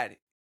is bad.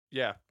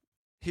 Yeah.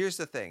 Here's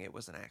the thing: it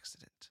was an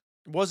accident.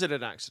 Was it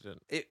an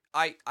accident?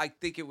 I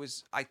think it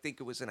was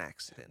an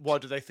accident. Why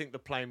do they think the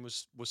plane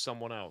was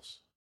someone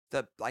else?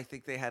 I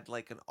think they had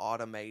like an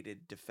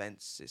automated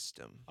defense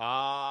system.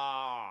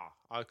 Ah,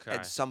 okay.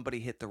 And somebody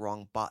hit the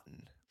wrong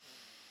button.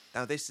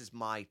 Now this is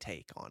my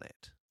take on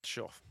it.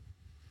 Sure.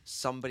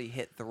 Somebody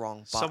hit the wrong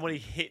button. Somebody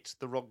hit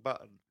the wrong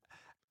button.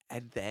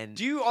 And then...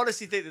 Do you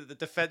honestly think that the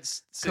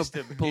defense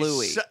system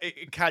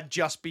it can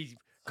just be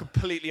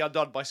completely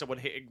undone by someone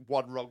hitting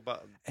one wrong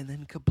button? And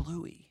then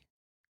kablooey.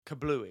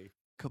 Kablooey?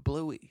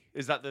 Kablooey.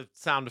 Is that the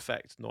sound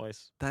effect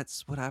noise?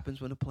 That's what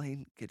happens when a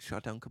plane gets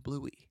shot down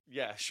kablooey.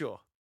 Yeah,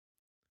 sure.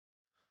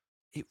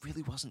 It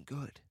really wasn't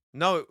good.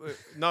 No, it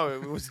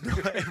was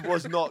not. It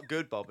was not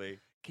good, Bobby.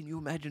 Can you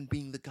imagine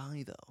being the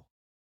guy, though?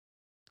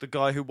 The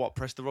guy who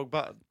pressed the wrong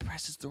button?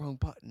 Presses the wrong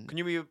button. Can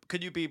you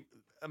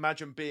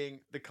imagine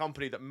being the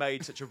company that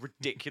made such a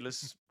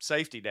ridiculous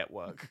safety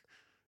network?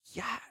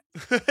 Yeah.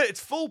 It's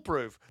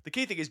foolproof. The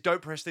key thing is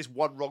don't press this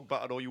one wrong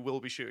button or you will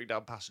be shooting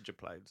down passenger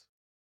planes.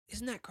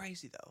 Isn't that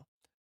crazy, though?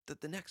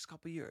 That the next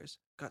couple of years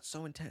got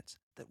so intense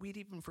that we'd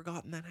even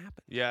forgotten that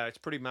happened. Yeah, it's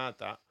pretty mad,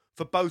 that.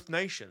 For both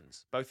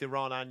nations, both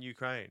Iran and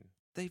Ukraine.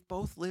 They've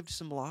both lived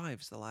some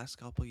lives the last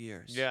couple of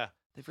years. Yeah.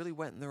 They've really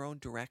went in their own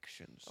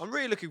directions. I'm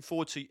really looking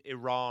forward to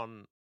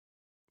Iran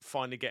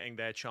finally getting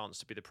their chance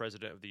to be the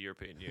president of the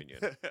European Union.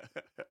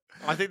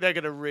 I think they're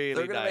going to really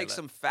They're going to make it.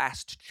 some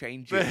fast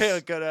changes.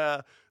 They're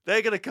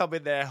gonna come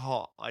in there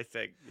hot, I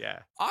think. Yeah.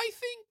 I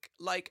think,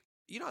 like,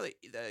 you know,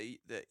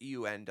 the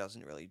UN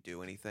doesn't really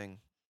do anything.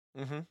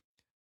 Mm-hmm.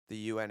 The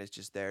UN is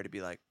just there to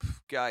be like,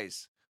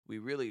 guys, we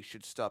really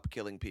should stop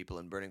killing people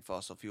and burning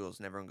fossil fuels.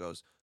 And everyone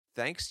goes,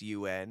 thanks,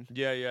 UN.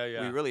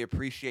 Yeah. We really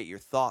appreciate your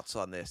thoughts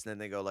on this. And then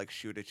they go, like,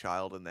 shoot a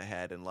child in the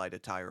head and light a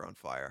tire on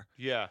fire.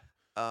 Yeah.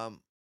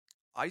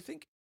 I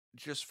think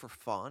just for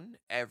fun,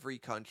 every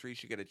country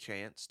should get a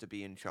chance to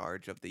be in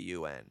charge of the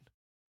UN.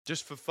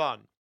 Just for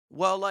fun?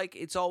 Well, like,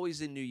 it's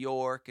always in New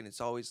York, and it's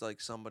always, like,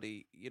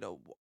 somebody, you know,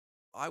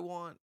 I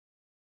want,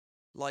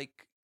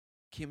 like,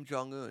 Kim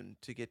Jong-un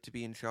to get to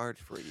be in charge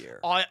for a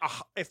year.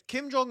 If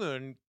Kim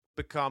Jong-un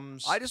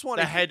becomes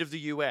the head of the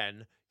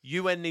UN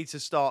needs to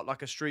start,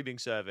 like, a streaming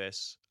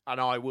service, and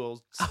I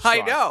will I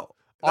subscribe. know.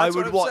 I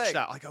would watch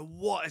that. I go,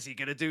 what is he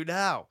going to do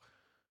now?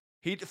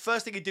 The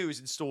first thing he'd do is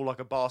install, like,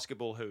 a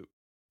basketball hoop.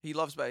 He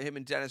loves him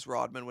and Dennis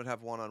Rodman would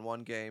have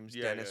one-on-one games.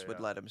 Yeah, Dennis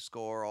would let him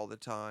score all the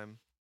time.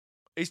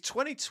 It's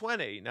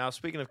 2020. Now,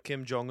 speaking of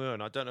Kim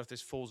Jong-un, I don't know if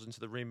this falls into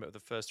the remit of the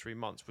first 3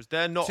 months. Was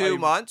there not 2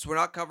 months? We're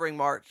not covering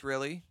March,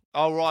 really.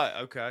 Oh, right.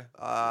 Okay.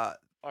 I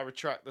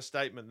retract the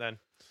statement then.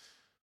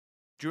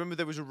 Do you remember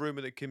there was a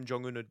rumor that Kim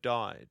Jong-un had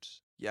died?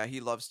 Yeah, he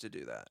loves to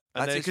do that.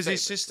 And because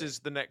his sister's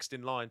the next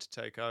in line to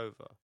take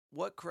over.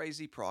 What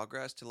crazy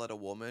progress to let a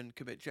woman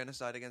commit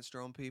genocide against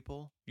her own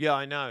people. Yeah,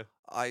 I know.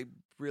 I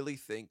really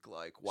think,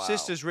 like, wow.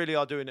 Sisters really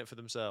are doing it for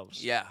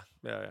themselves. Yeah.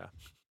 Yeah.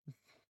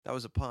 That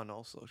was a pun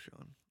also,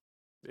 Sean.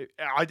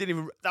 I didn't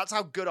even... That's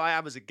how good I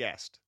am as a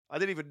guest. I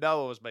didn't even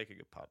know I was making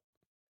a pun.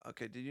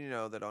 Okay, did you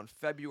know that on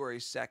February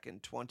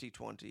 2nd,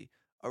 2020,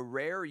 a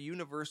rare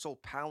universal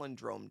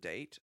palindrome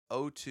date,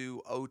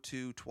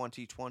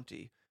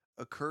 02/02/2020,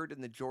 occurred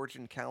in the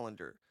Georgian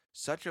calendar?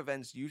 Such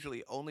events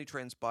usually only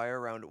transpire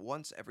around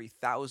once every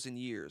 1,000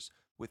 years,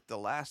 with the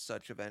last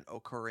such event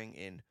occurring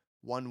in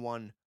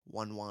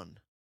 1111.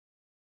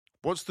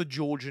 What's the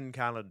Georgian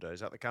calendar?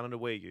 Is that the calendar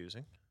we're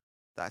using?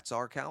 That's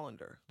our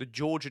calendar. The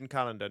Georgian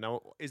calendar.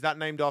 Now, is that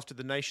named after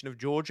the nation of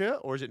Georgia,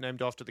 or is it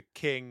named after the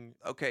king?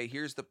 Okay,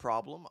 here's the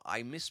problem.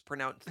 I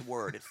mispronounced the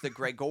word. It's the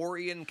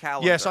Gregorian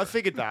calendar. Yes, I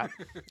figured that.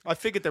 I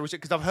figured there was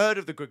it because I've heard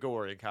of the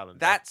Gregorian calendar.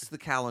 That's the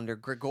calendar,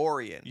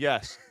 Gregorian.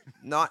 Yes.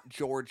 Not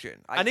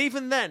Georgian. And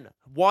even then,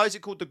 why is it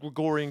called the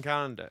Gregorian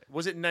calendar?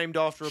 Was it named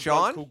after a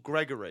bloke called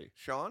Gregory?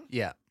 Sean?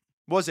 Yeah.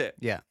 Was it?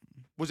 Yeah.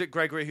 Was it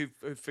Gregory who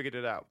figured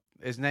it out?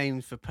 It's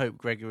named for Pope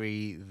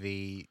Gregory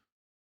the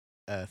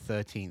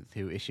 13th,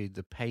 who issued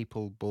the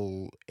papal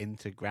bull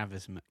Inter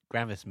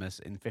Gravismus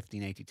in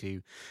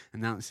 1582,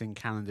 announcing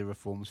calendar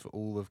reforms for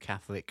all of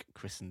Catholic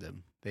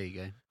Christendom. There you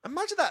go.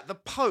 Imagine that, the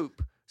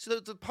Pope. So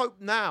the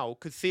Pope now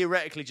could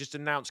theoretically just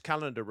announce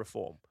calendar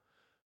reform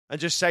and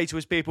just say to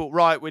his people,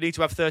 right, we need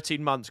to have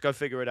 13 months. Go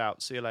figure it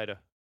out. See you later.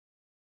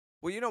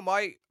 Well, you know,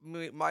 my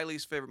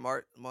least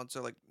favorite months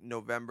are like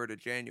November to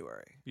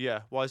January.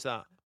 Yeah, why is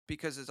that?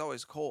 Because it's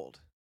always cold.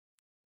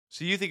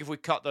 So you think if we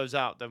cut those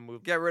out, then we'll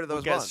get rid of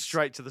those months. Get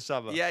straight to the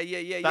summer?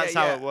 Yeah. That's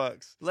how it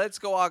works. Let's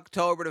go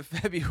October to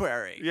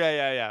February.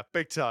 Yeah.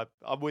 Big time.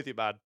 I'm with you,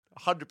 man.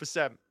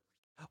 100%.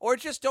 Or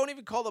just don't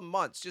even call them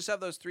months. Just have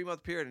those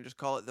 3-month period and just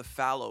call it the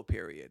fallow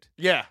period.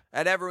 Yeah.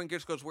 And everyone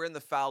just goes, we're in the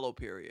fallow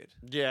period.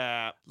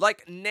 Yeah.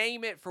 Like,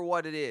 name it for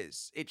what it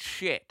is. It's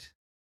shit.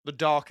 The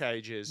Dark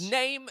Ages.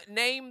 Name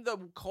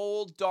the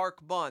cold,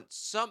 dark months.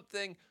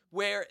 Something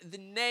where the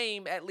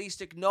name at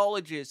least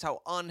acknowledges how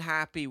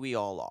unhappy we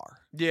all are.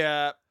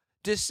 Yeah.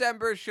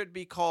 December should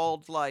be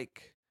called,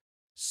 like,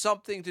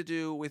 something to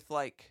do with,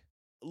 like,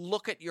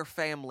 look at your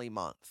family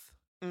month.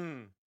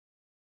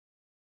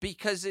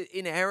 Because it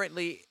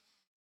inherently,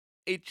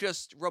 it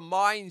just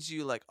reminds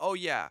you, like, oh,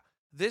 yeah,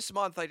 this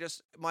month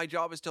my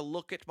job is to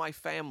look at my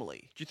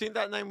family. Do you think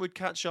that name would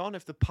catch on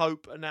if the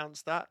Pope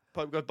announced that?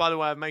 Pope goes, by the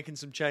way, I'm making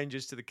some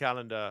changes to the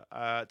calendar.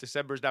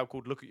 December is now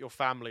called Look at Your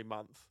Family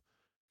Month.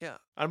 Yeah.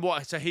 And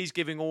what? So he's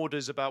giving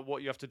orders about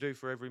what you have to do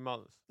for every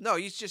month? No,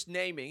 he's just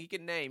naming. He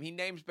can name. He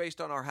names based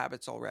on our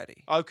habits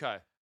already. Okay.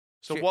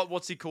 So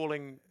what's he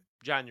calling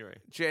January?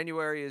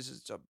 January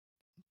is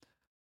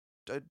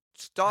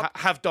stop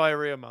have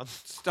diarrhea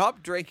month.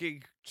 Stop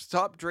drinking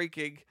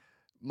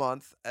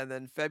month, and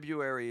then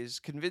February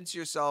is convince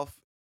yourself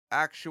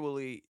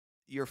actually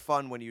you're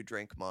fun when you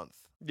drink month.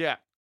 Yeah.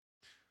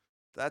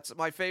 That's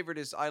my favorite.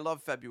 Is I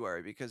love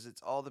February because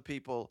it's all the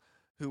people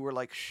who were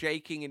like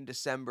shaking in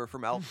December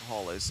from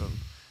alcoholism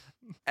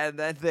And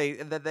then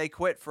they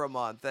quit for a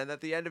month. And at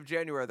the end of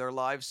January, their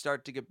lives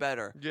start to get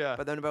better. Yeah.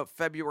 But then about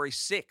February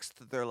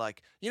 6th, they're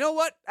like, you know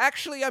what?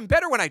 Actually, I'm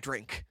better when I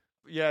drink.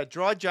 Yeah,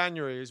 dry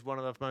January is one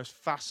of the most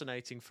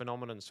fascinating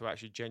phenomenons to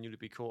actually genuinely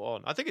be caught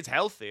on. I think it's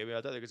healthy. I mean,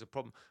 I don't think it's a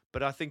problem.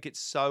 But I think it's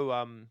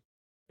so...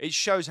 it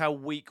shows how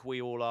weak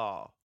we all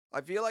are.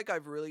 I feel like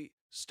I've really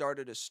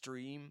started a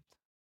stream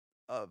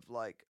of,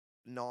 like,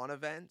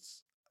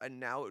 non-events. And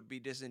now it would be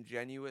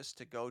disingenuous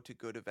to go to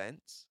good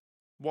events.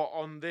 What,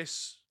 on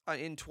this...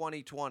 in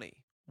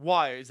 2020.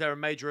 Why? Is there a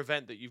major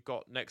event that you've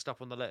got next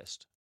up on the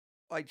list?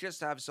 I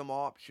just have some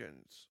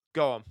options.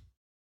 Go on.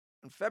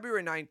 On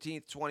February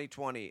 19th,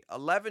 2020,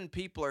 11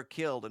 people are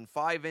killed and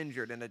 5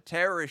 injured in a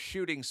terrorist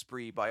shooting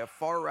spree by a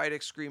far-right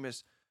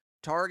extremist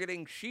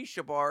targeting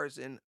shisha bars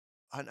in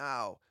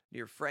Hanau,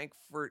 near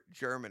Frankfurt,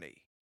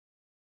 Germany.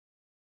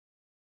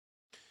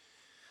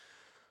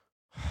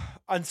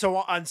 And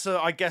so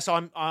I guess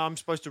I'm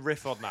supposed to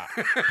riff on that.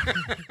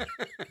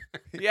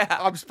 Yeah.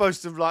 I'm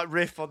supposed to like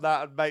riff on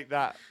that and make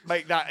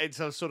that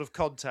into sort of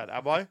content,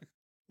 am I?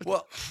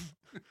 Well,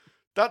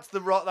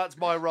 that's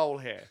my role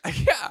here.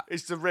 Yeah.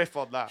 Is to riff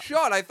on that.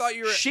 Sean, I thought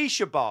you were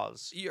shisha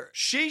bars.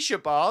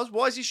 Shisha bars?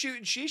 Why is he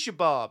shooting shisha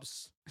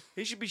bars?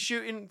 He should be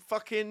shooting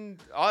fucking,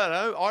 I don't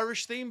know,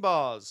 Irish theme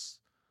bars.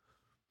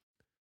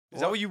 Is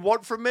that what you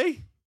want from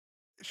me?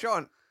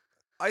 Sean,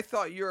 I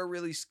thought you're a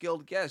really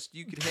skilled guest.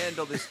 You could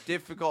handle this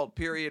difficult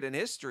period in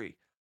history.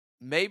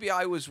 Maybe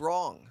I was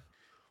wrong.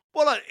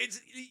 Well, it's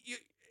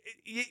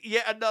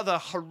yet another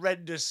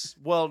horrendous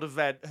world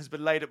event has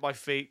been laid at my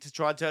feet to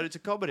try and turn it to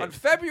comedy. On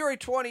February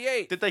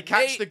 28th... Did they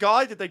catch the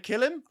guy? Did they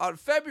kill him? On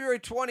February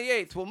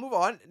 28th, we'll move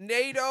on,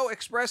 NATO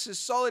expresses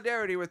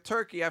solidarity with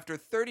Turkey after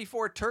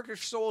 34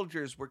 Turkish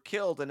soldiers were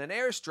killed in an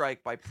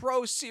airstrike by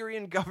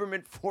pro-Syrian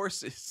government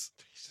forces.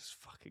 Jesus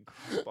fucking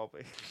Christ,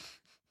 Bobby.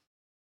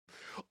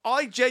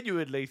 I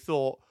genuinely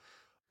thought,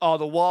 the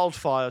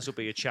wildfires will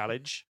be a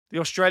challenge. The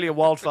Australian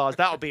wildfires,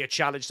 that'll be a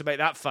challenge to make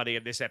that funny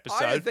in this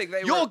episode. I didn't think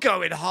You're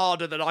going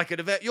harder than I could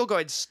have. You're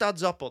going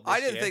studs up on this. I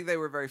didn't think they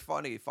were very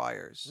funny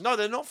fires. No,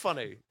 they're not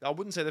funny. I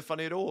wouldn't say they're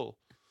funny at all.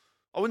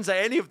 I wouldn't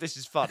say any of this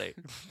is funny.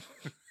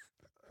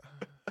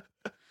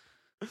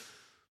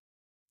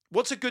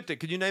 What's a good thing?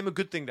 Can you name a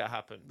good thing that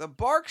happened? The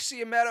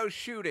Barksia Meadow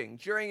shooting.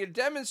 During a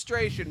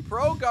demonstration,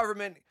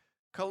 pro-government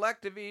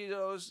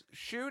collectivists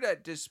shoot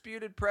at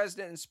disputed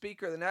President and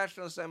Speaker of the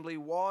National Assembly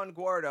Juan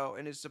Guaido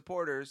and his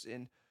supporters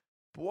in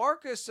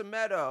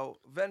Barquisimeto,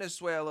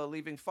 Venezuela,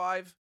 leaving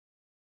 5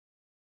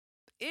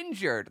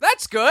 injured.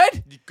 That's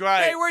good.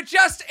 Great. They were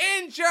just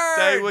injured.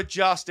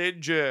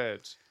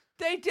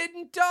 They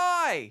didn't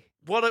die.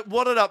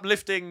 What an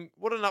uplifting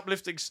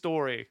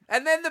story.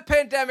 And then the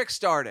pandemic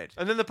started.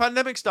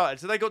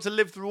 So they got to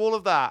live through all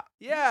of that.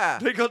 Yeah.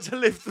 They got to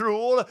live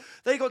through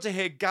they got to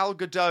hear Gal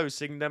Gadot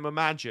sing them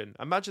Imagine.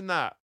 Imagine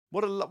that.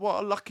 What a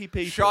lucky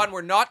people. Sean,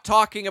 we're not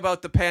talking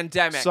about the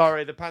pandemic.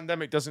 Sorry, the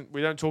pandemic we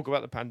don't talk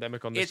about the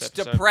pandemic on this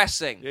episode. It's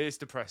depressing. It is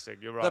depressing.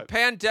 You're right. The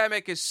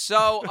pandemic is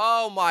so,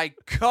 oh my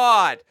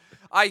God.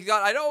 I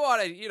don't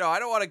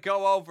want to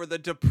go over the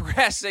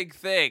depressing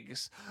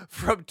things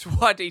from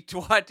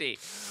 2020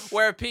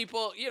 where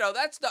people,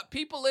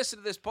 people listen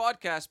to this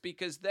podcast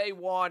because they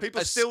want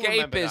people still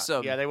remember that.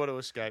 escapism. Yeah, they want to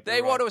escape.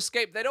 They want to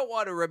escape. They don't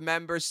want to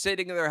remember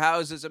sitting in their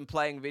houses and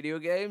playing video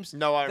games.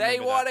 No, I remember They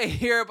want to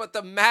hear about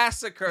the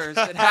massacres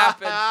that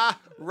happened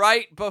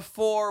right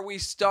before we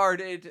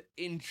started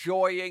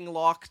enjoying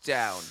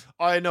lockdown.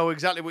 I know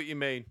exactly what you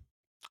mean.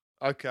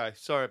 Okay,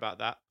 sorry about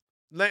that.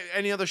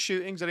 Any other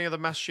shootings? Any other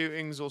mass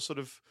shootings or sort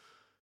of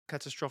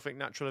catastrophic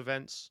natural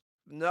events?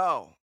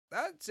 No,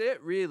 that's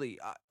it, really.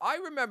 I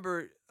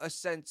remember a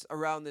sense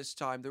around this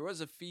time. There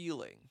was a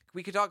feeling.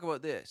 We could talk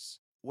about this.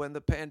 When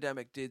the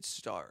pandemic did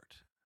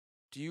start,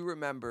 do you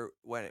remember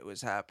when it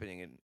was happening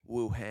in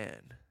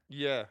Wuhan?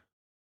 Yeah.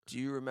 Do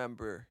you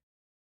remember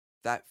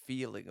that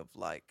feeling of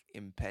like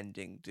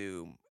impending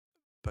doom,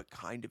 but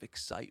kind of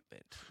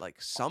excitement?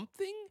 Like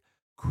something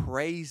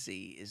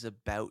crazy is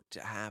about to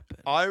happen.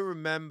 I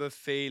remember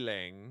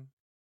feeling,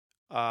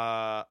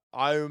 I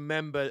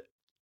remember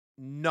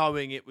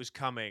knowing it was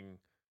coming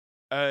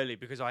early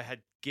because I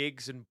had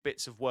gigs and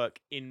bits of work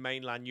in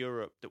mainland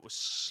Europe that was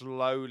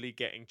slowly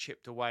getting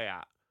chipped away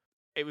at.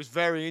 It was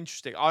very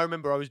interesting. I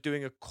remember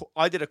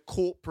I did a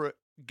corporate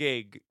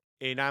gig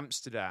in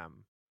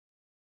Amsterdam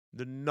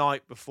the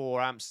night before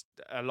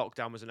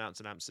lockdown was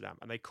announced in Amsterdam,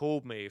 and they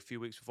called me a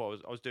few weeks before.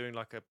 I was doing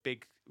like it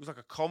was like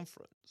a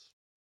conference.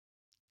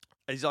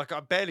 And he's like, I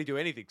barely do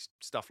anything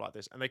stuff like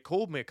this. And they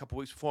called me a couple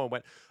of weeks before and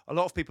went, a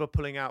lot of people are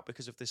pulling out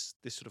because of this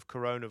sort of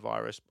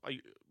coronavirus.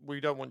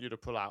 We don't want you to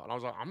pull out. And I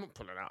was like, I'm not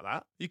pulling out of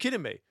that. Are you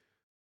kidding me?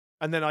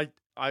 And then I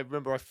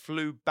remember I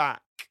flew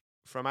back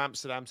from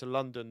Amsterdam to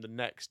London the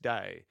next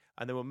day,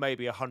 and there were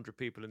maybe 100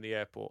 people in the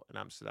airport in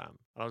Amsterdam.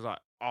 And I was like,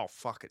 oh,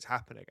 fuck, it's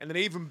happening. And then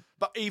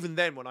even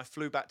then, when I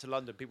flew back to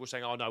London, people were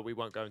saying, oh, no, we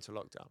won't go into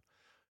lockdown.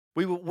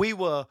 We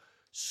were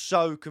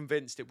so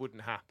convinced it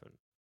wouldn't happen.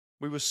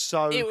 We were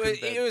so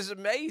convinced. It was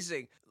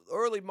amazing.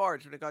 Early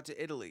March, when it got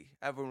to Italy,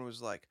 everyone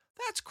was like,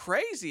 that's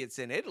crazy. It's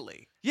in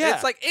Italy. Yeah.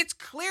 It's like, it's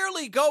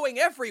clearly going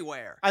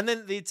everywhere. And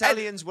then the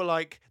Italians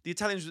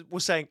were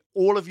saying,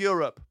 all of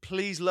Europe,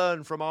 please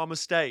learn from our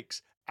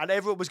mistakes. And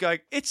everyone was going,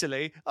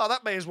 Italy? Oh,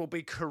 that may as well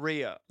be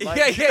Korea.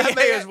 That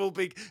may as well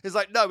be. It's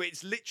like, no,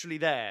 it's literally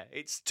there.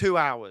 It's 2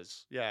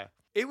 hours. Yeah.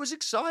 It was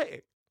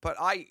exciting. But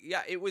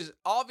it was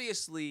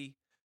obviously,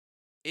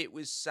 it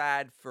was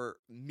sad for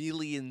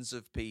millions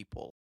of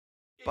people.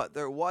 But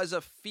there was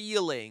a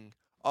feeling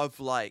of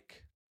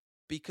like,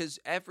 because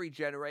every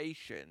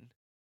generation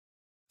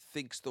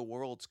thinks the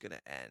world's going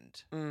to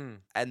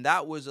end. And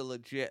that was a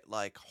legit,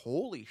 like,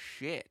 holy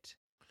shit.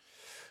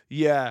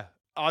 Yeah.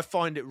 I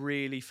find it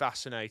really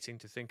fascinating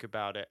to think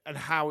about it and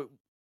how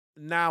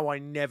now I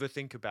never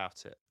think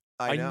about it.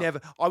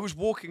 I was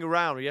walking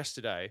around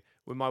yesterday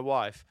with my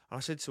wife and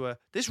I said to her,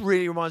 this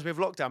really reminds me of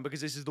lockdown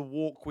because this is the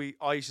walk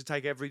I used to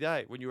take every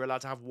day when you were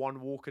allowed to have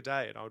one walk a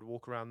day and I would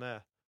walk around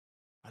there.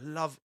 I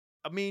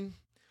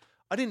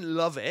didn't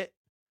love it,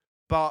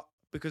 but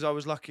because I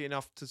was lucky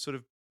enough to sort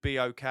of be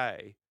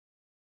okay,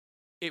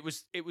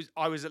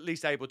 I was at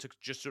least able to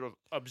just sort of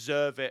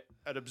observe it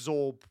and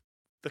absorb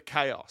the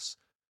chaos.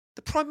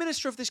 The Prime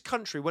Minister of this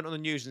country went on the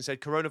news and said,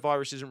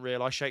 coronavirus isn't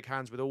real. I shake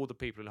hands with all the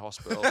people in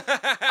hospital.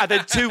 And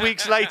then 2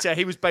 weeks later,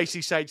 he was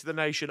basically saying to the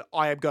nation,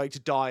 I am going to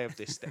die of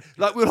this thing.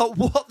 Like, we're like,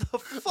 what the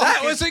fuck?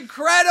 That was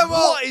incredible.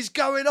 What is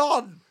going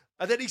on?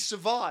 And then he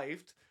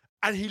survived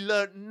and he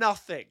learned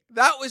nothing.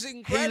 That was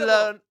incredible. He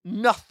learned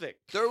nothing.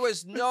 There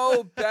was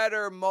no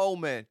better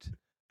moment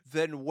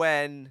than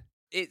when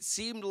it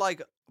seemed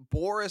like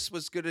Boris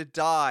was going to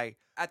die.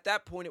 At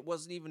that point, it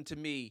wasn't even, to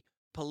me,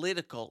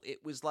 political.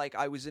 It was like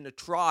I was in a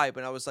tribe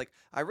and I was like,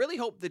 I really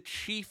hope the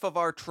chief of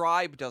our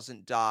tribe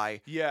doesn't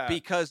die. Yeah.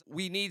 Because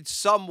we need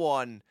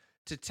someone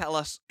to tell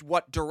us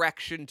what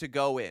direction to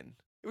go in.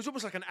 It was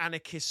almost like an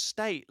anarchist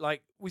state.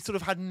 Like, we sort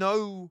of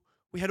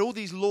we had all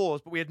these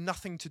laws, but we had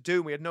nothing to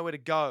do. We had nowhere to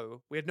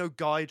go. We had no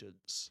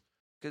guidance.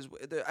 Because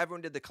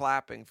everyone did the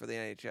clapping for the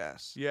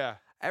NHS. Yeah.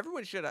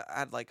 Everyone should have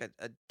had like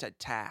a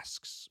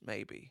tasks,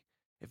 maybe.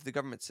 If the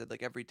government said,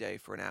 like, every day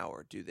for an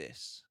hour, do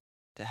this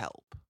to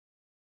help.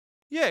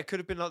 Yeah, it could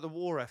have been like the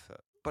war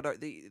effort.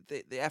 But the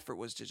effort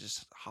was to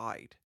just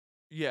hide.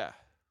 Yeah.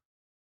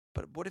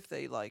 But what if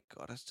they, like,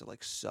 got us to,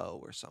 like, sew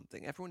or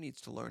something? Everyone needs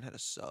to learn how to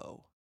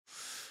sew.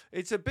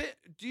 It's a bit...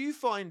 Do you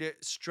find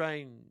it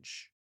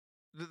strange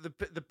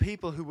that the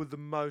people who were the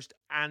most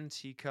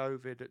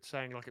anti-COVID at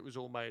saying, like, it was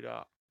all made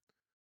up,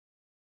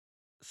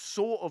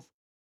 sort of,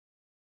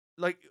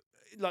 like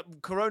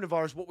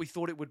coronavirus, what we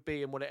thought it would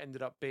be and what it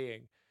ended up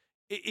being,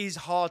 it is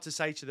hard to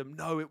say to them,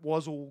 no, it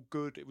was all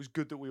good. It was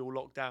good that we all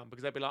locked down,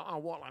 because they'd be like, oh,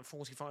 what, like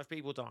 45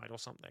 people died or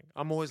something.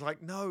 I'm always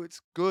like, no, it's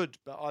good,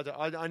 but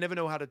I never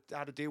know how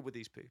to deal with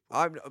these people.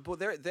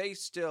 But they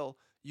still,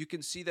 you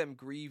can see them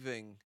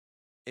grieving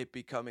it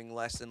becoming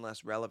less and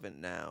less relevant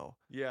now.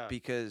 Yeah.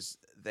 Because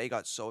they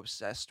got so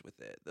obsessed with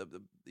it.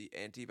 The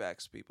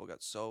anti-vax people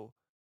got so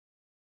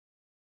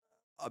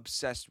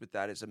obsessed with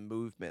that as a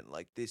movement.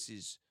 Like, this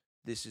is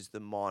the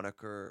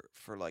moniker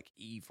for, like,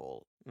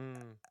 evil.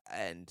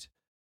 And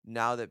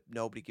now that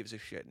nobody gives a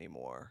shit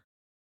anymore,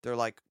 they're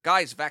like,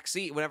 guys,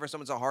 vaccine. Whenever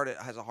someone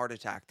has a heart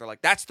attack, they're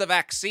like, that's the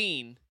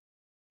vaccine.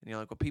 And you're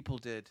like, well, people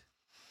did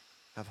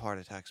have heart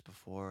attacks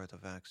before the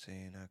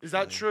vaccine. Actually. Is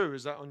that true?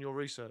 Is that on your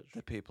research?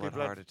 That people had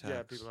heart attacks.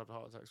 Yeah, people have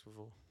heart attacks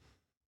before.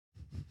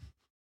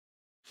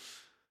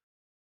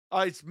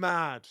 Oh, it's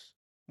mad.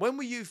 When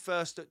were you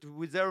first?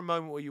 Was there a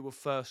moment where you were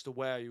first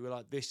aware? You were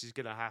like, this is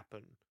going to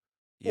happen?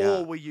 Yeah.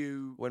 Or were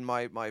you... When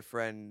my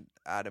friend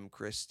Adam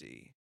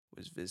Christie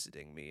was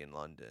visiting me in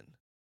London,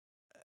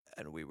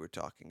 and we were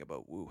talking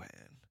about Wuhan,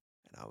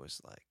 and I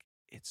was like,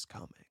 it's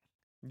coming.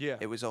 Yeah.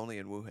 It was only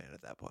in Wuhan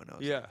at that point. I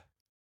was like,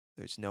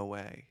 there's no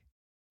way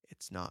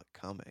it's not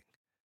coming.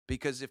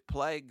 Because if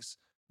plagues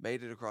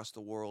made it across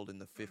the world in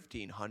the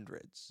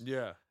 1500s,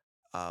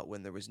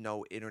 when there was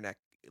no internet,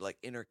 like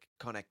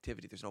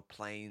interconnectivity, there's no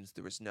planes,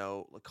 there was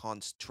no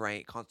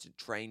constant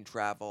train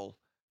travel.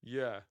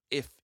 Yeah.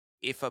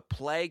 If a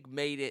plague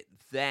made it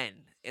then,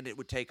 and it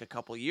would take a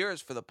couple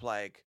years for the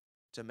plague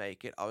to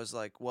make it, I was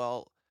like,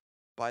 well,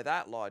 by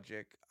that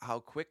logic, how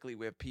quickly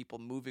we have people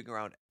moving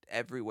around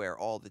everywhere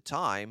all the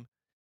time,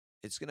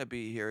 it's going to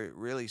be here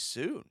really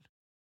soon.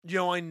 You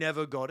know, I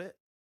never got it.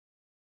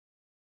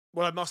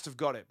 Well, I must have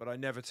got it, but I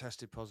never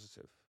tested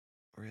positive.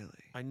 Really?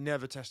 I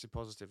never tested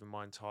positive in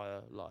my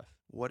entire life.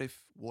 What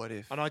if?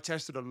 And I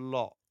tested a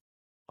lot.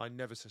 I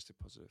never tested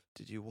positive.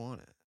 Did you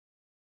want it?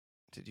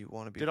 Did you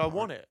want to be? Did I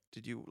want it?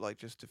 Did you like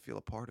just to feel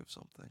a part of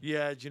something?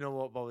 Yeah. Do you know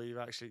what, Bobby? You've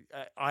actually,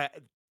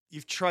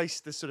 you've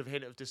traced the sort of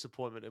hint of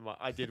disappointment in my.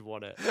 I did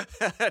want it.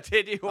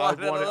 Did you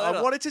want it?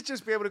 I wanted to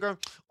just be able to go,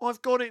 oh,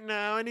 I've got it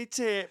now. Any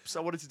tips?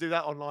 I wanted to do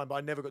that online, but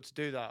I never got to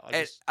do that.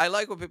 I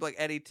like when people like,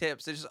 any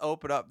tips? They just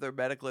open up their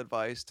medical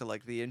advice to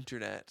like the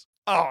internet.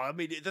 Oh, I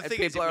mean, the thing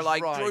is, people are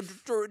like,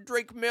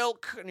 drink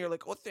milk, and you're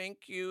like, oh,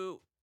 thank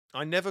you.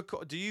 I never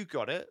got. Do you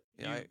got it?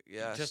 Yeah. You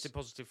tested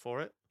positive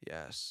for it?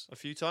 Yes. A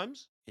few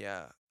times?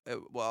 Yeah.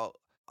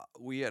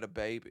 We had a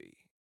baby,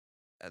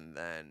 and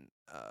then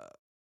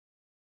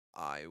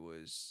I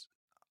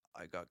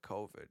got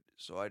COVID,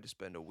 so I had to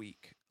spend a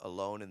week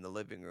alone in the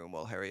living room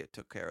while Harriet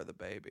took care of the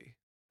baby.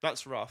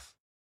 That's rough.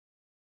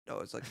 No,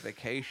 it's like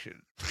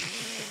vacation.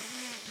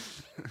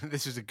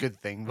 This was a good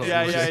thing.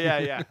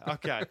 Yeah.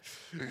 Okay.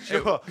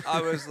 Sure.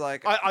 I was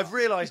like... I've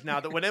realised now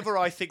that whenever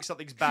I think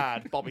something's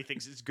bad, Bobby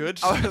thinks it's good.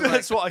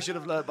 That's what I should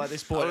have learned by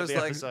this point of the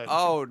episode.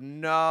 Oh,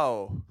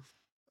 no.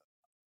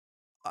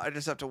 I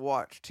just have to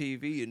watch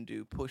TV and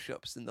do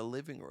push-ups in the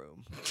living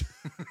room.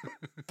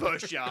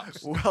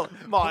 Push-ups? Well,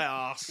 my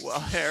ass. Well,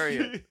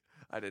 Harriet...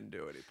 I didn't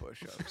do any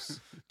push-ups.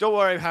 Don't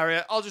worry,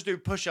 Harriet. I'll just do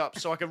push-ups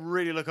so I can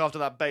really look after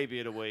that baby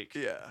in a week.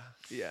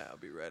 Yeah, I'll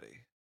be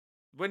ready.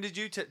 When did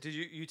you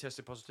you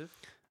tested positive?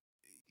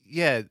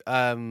 Yeah,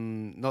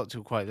 not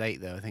till quite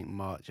late though. I think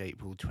March,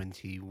 April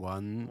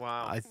 21.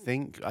 Wow.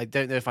 I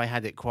don't know if I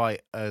had it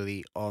quite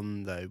early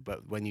on though,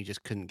 but when you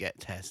just couldn't get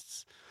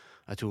tests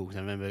at all. Because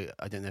I remember,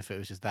 I don't know if it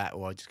was just that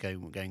or I just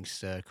going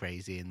stir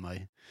crazy in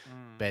my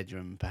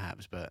bedroom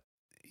perhaps, but.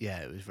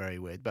 Yeah, it was very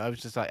weird. But I was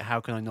just like, how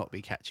can I not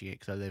be catching it?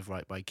 Because I live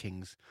right by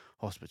King's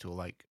Hospital.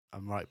 Like,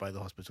 I'm right by the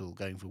hospital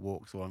going for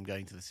walks or I'm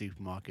going to the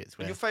supermarkets.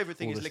 Where and your favourite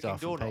thing is licking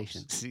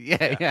doorknobs.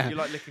 Yeah. You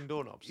like licking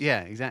doorknobs?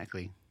 Yeah,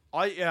 exactly.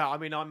 I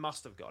mean, I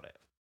must have got it.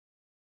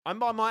 I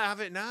might have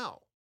it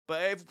now.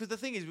 But because the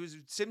thing is, it was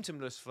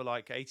symptomless for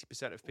like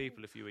 80% of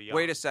people if you were young.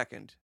 Wait a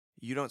second.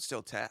 You don't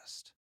still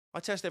test?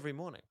 I test every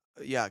morning.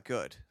 Yeah,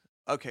 good.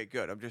 Okay,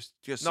 good. I'm just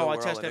no, so I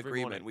we're test all in every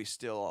agreement. morning. We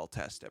still all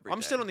test every day.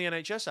 I'm still on the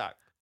NHS app.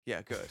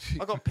 Yeah, good.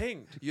 I got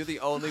pinged. You're the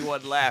only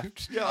one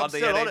left on the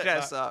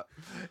NHS app.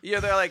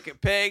 Yeah, they're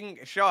like, ping,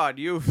 Sean,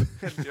 you're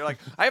like,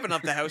 I haven't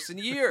left the house in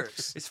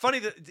years. It's funny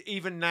that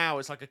even now,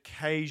 it's like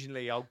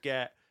occasionally I'll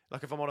get,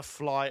 like if I'm on a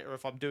flight or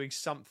if I'm doing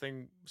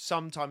something,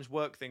 sometimes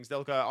work things,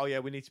 they'll go, oh yeah,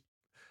 we need to,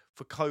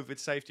 for COVID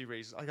safety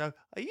reasons. I go,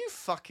 are you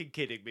fucking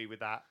kidding me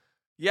with that?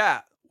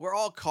 Yeah, we're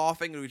all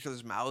coughing into each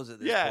other's mouths at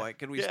this point.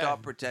 Can we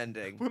stop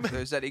pretending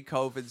there's any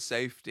COVID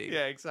safety?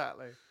 Yeah,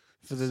 exactly.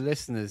 For the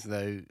listeners,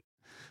 though,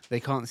 they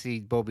can't see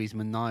Bobby's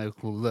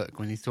maniacal look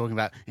when he's talking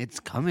about it's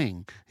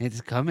coming. Yeah,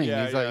 he's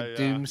like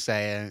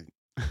doomsayer.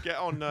 Get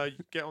on the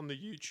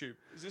YouTube.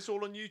 Is this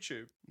all on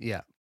YouTube?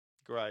 Yeah.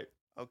 Great.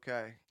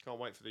 Okay. Can't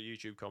wait for the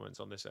YouTube comments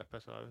on this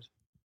episode.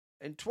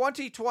 In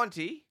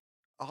 2020,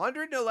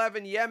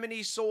 111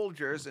 Yemeni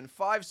soldiers and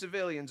 5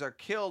 civilians are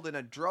killed in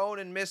a drone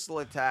and missile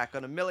attack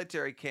on a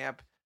military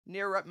camp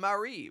near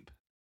Marib.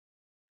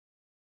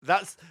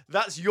 That's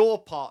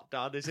your part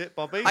done, is it,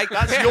 Bobby?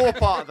 That's your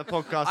part of the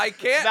podcast. I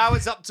can't. Now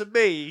it's up to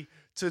me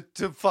to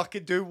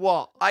fucking do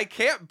what? I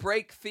can't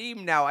break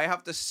theme now. I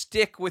have to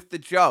stick with the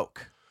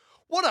joke.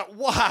 What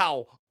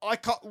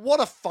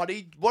a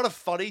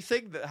funny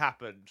thing that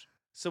happened.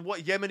 So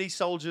what, Yemeni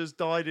soldiers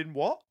died in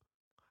what?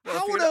 Well,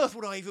 how on earth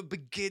would I even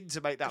begin to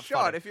make that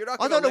Sean, funny? If you're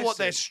not I don't know what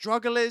their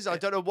struggle is. I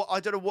don't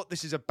know what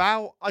this is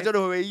about. I don't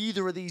know who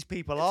either of these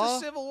people are.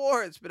 It's a civil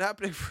war. It's been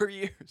happening for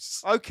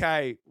years.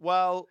 Okay,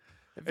 well,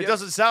 it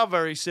doesn't sound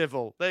very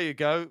civil. There you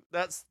go.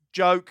 That's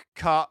joke,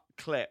 cut,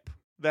 clip.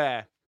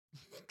 There.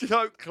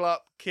 Joke,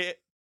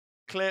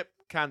 clip,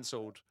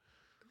 cancelled.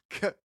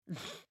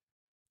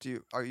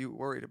 Are you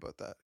worried about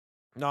that?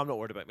 No, I'm not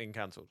worried about being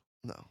cancelled.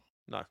 No.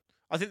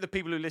 I think the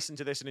people who listen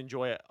to this and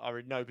enjoy it are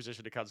in no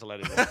position to cancel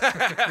anything.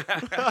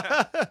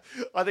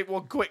 I think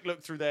one quick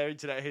look through their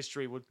internet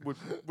history would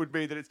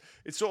mean that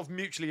it's sort of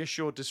mutually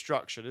assured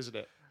destruction, isn't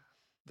it?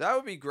 That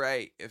would be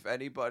great if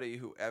anybody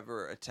who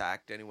ever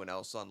attacked anyone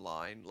else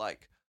online,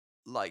 like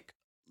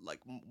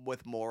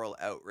with moral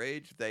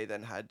outrage, they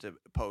then had to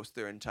post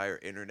their entire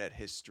internet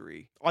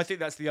history. I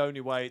think that's the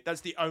only way. That's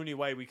the only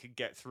way we can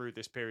get through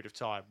this period of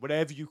time.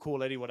 Whenever you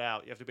call anyone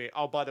out, you have to be,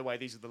 oh, by the way,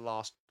 these are the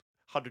last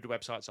 100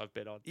 websites I've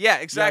been on. Yeah,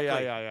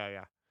 exactly.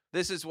 Yeah.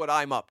 This is what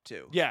I'm up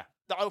to. Yeah,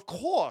 of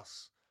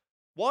course.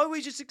 Why are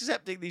we just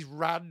accepting these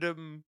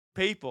random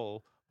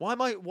people? Why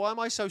am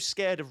I so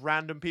scared of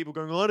random people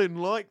going, I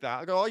didn't like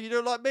that? I go, oh, you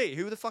don't like me?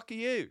 Who the fuck are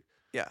you?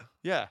 Yeah.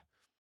 Yeah.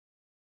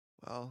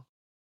 Well,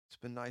 it's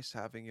been nice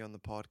having you on the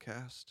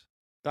podcast.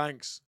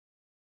 Thanks.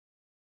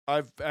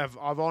 I've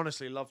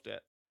honestly loved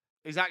it.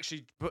 It's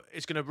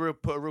going to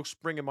put a real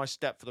spring in my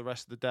step for the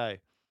rest of the day.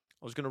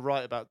 I was going to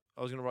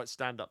write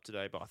stand up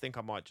today, but I think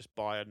I might just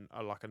buy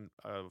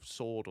a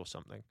sword or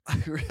something.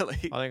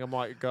 Really? I think I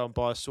might go and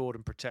buy a sword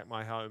and protect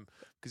my home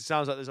because it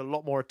sounds like there's a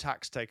lot more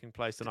attacks taking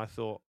place than I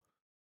thought.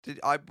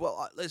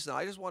 Listen,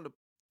 I just want to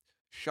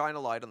shine a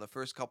light on the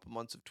first couple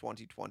months of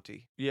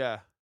 2020. Yeah.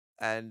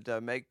 And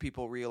make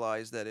people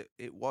realize that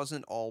it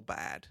wasn't all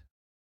bad.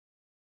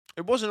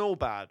 It wasn't all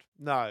bad.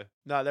 No,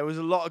 there was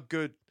a lot of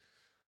good.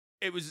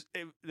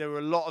 There were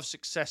a lot of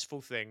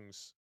successful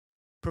things,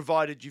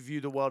 provided you view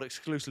the world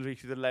exclusively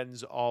through the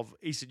lens of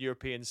Eastern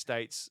European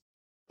states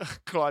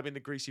climbing the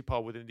greasy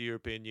pole within the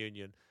European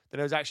Union. Then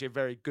it was actually a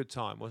very good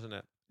time, wasn't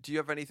it? Do you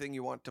have anything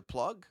you want to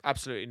plug?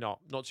 Absolutely not.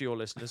 Not to your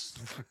listeners.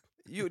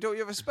 You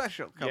have a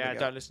special coming up?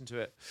 Don't listen to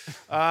it.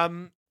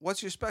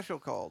 What's your special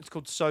called? It's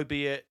called So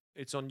Be It.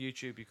 It's on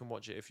YouTube. You can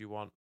watch it if you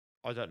want.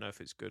 I don't know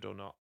if it's good or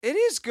not. It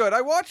is good.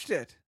 I watched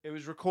it. It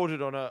was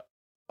recorded on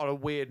a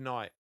weird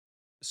night.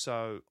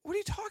 So what are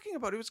you talking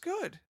about? It was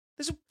good.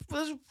 There's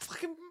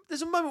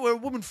a moment where a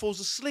woman falls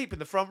asleep in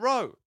the front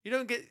row. You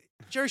don't get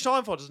Jerry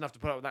Seinfeld doesn't have to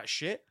put up with that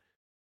shit.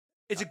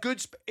 It's a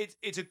good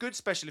it's a good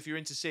special if you're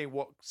into seeing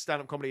what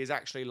stand-up comedy is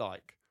actually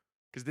like.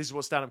 Because this is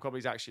what stand-up comedy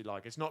is actually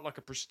like. It's not like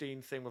a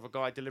pristine thing with a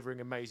guy delivering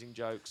amazing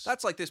jokes.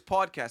 That's like this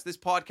podcast. This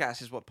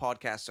podcast is what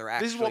podcasts are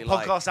actually like. This is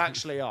what podcasts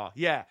actually are.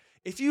 Yeah.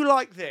 If you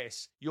like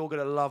this, you're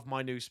going to love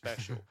my new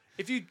special.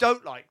 If you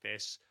don't like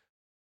this...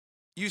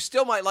 You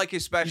still might like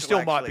his special, You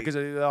still might, because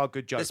there are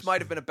good jokes. This might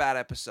have been a bad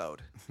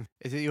episode.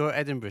 Is it your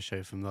Edinburgh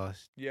show from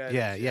last?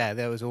 Yeah.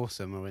 That was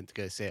awesome. I went to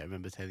go see it. I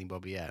remember telling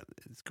Bobby,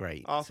 it's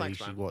great. Oh, so thanks,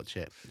 you should man. watch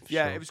it.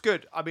 Yeah, sure. it was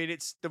good. I mean,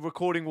 the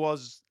recording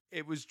was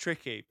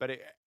tricky, but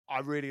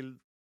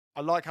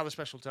I like how the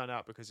special turned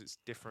out because it's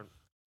different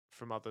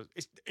from others.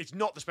 It's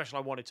not the special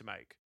I wanted to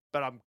make,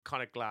 but I'm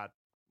kind of glad.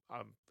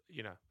 I've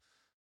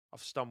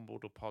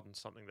stumbled upon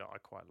something that I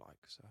quite like.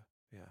 So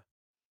yeah.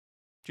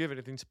 Do you have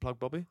anything to plug,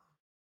 Bobby?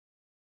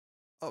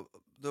 Oh,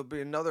 there'll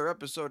be another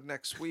episode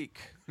next week.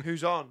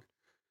 Who's on?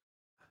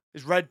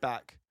 Is Red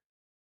back?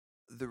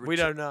 We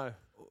don't know.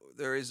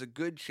 There is a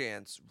good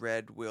chance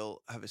Red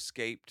will have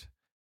escaped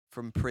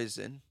from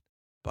prison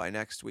by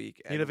next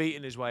week. He'll have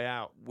eaten his way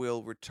out.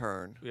 Will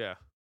return. Yeah.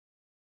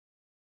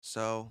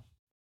 So,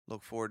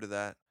 look forward to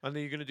that. And are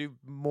you going to do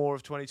more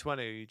of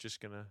 2020, or are you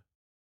just going to...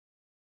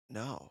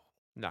 No.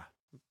 Nah,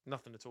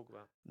 nothing to talk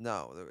about.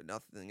 No,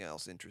 nothing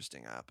else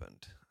interesting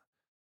happened.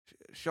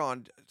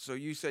 Sean, so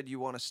you said you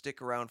want to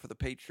stick around for the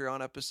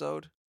Patreon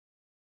episode?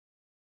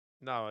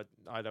 No,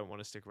 I don't want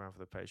to stick around for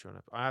the Patreon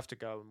episode. I have to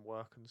go and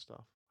work and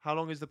stuff. How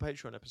long is the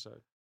Patreon episode?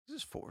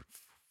 This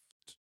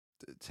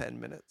is 10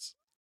 minutes.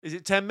 Is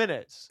it 10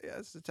 minutes? Yeah,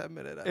 it's a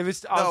 10-minute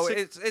episode. If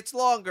it's it's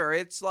longer.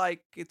 It's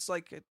like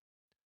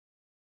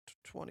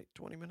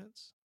 20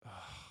 minutes.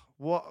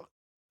 What?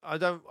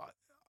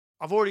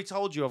 I've already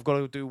told you I've got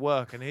to do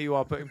work, and here you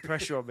are putting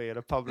pressure on me in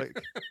a public.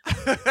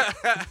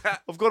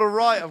 I've got to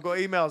write. I've got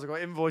emails. I've got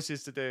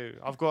invoices to do.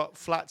 I've got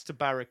flats to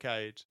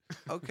barricade.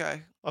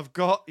 Okay. I've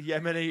got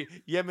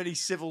Yemeni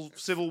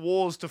civil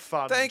wars to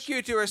fund. Thank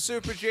you to our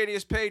super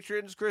genius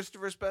patrons,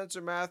 Christopher, Spencer,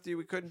 Matthew.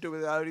 We couldn't do it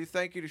without you.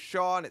 Thank you to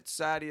Sean. It's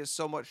sad he has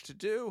so much to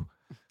do,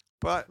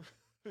 but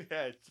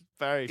yeah, it's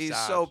very he's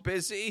sad. so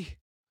busy.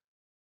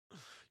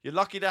 You're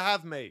lucky to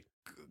have me.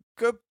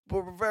 Good.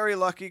 We're very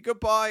lucky.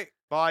 Goodbye.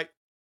 Bye.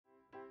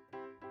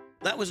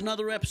 That was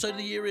another episode of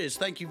The Year Is.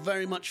 Thank you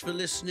very much for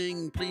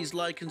listening. Please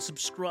like and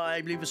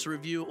subscribe. Leave us a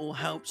review. It all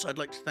helps. I'd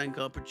like to thank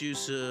our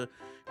producer,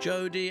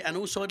 Jody. And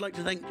also I'd like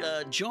to thank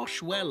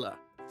Josh Weller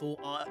for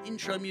our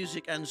intro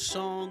music and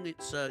song.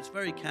 It's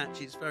very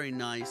catchy. It's very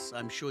nice.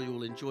 I'm sure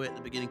you'll enjoy it at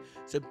the beginning.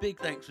 So big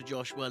thanks for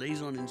Josh Weller.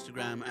 He's on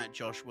Instagram at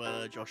Josh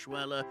Weller. Josh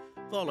Weller.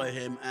 Follow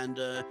him and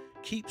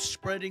keep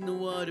spreading the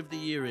word of The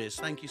Year Is.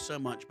 Thank you so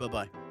much.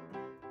 Bye-bye.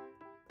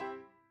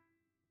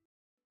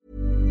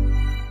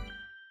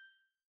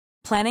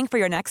 Planning for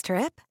your next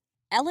trip?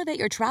 Elevate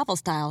your travel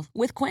style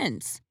with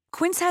Quince.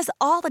 Quince has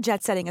all the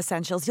jet-setting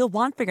essentials you'll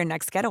want for your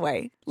next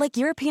getaway, like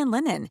European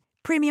linen,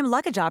 premium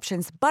luggage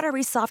options,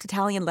 buttery soft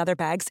Italian leather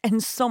bags,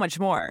 and so much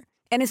more.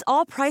 And is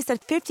all priced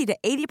at 50 to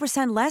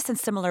 80% less than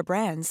similar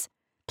brands.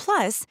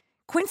 Plus,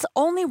 Quince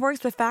only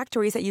works with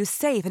factories that use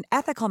safe and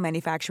ethical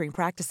manufacturing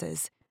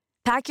practices.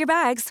 Pack your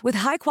bags with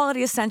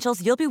high-quality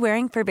essentials you'll be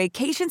wearing for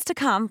vacations to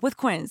come with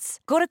Quince.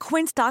 Go to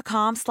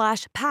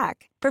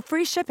quince.com/pack for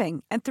free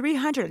shipping and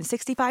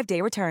 365-day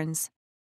returns.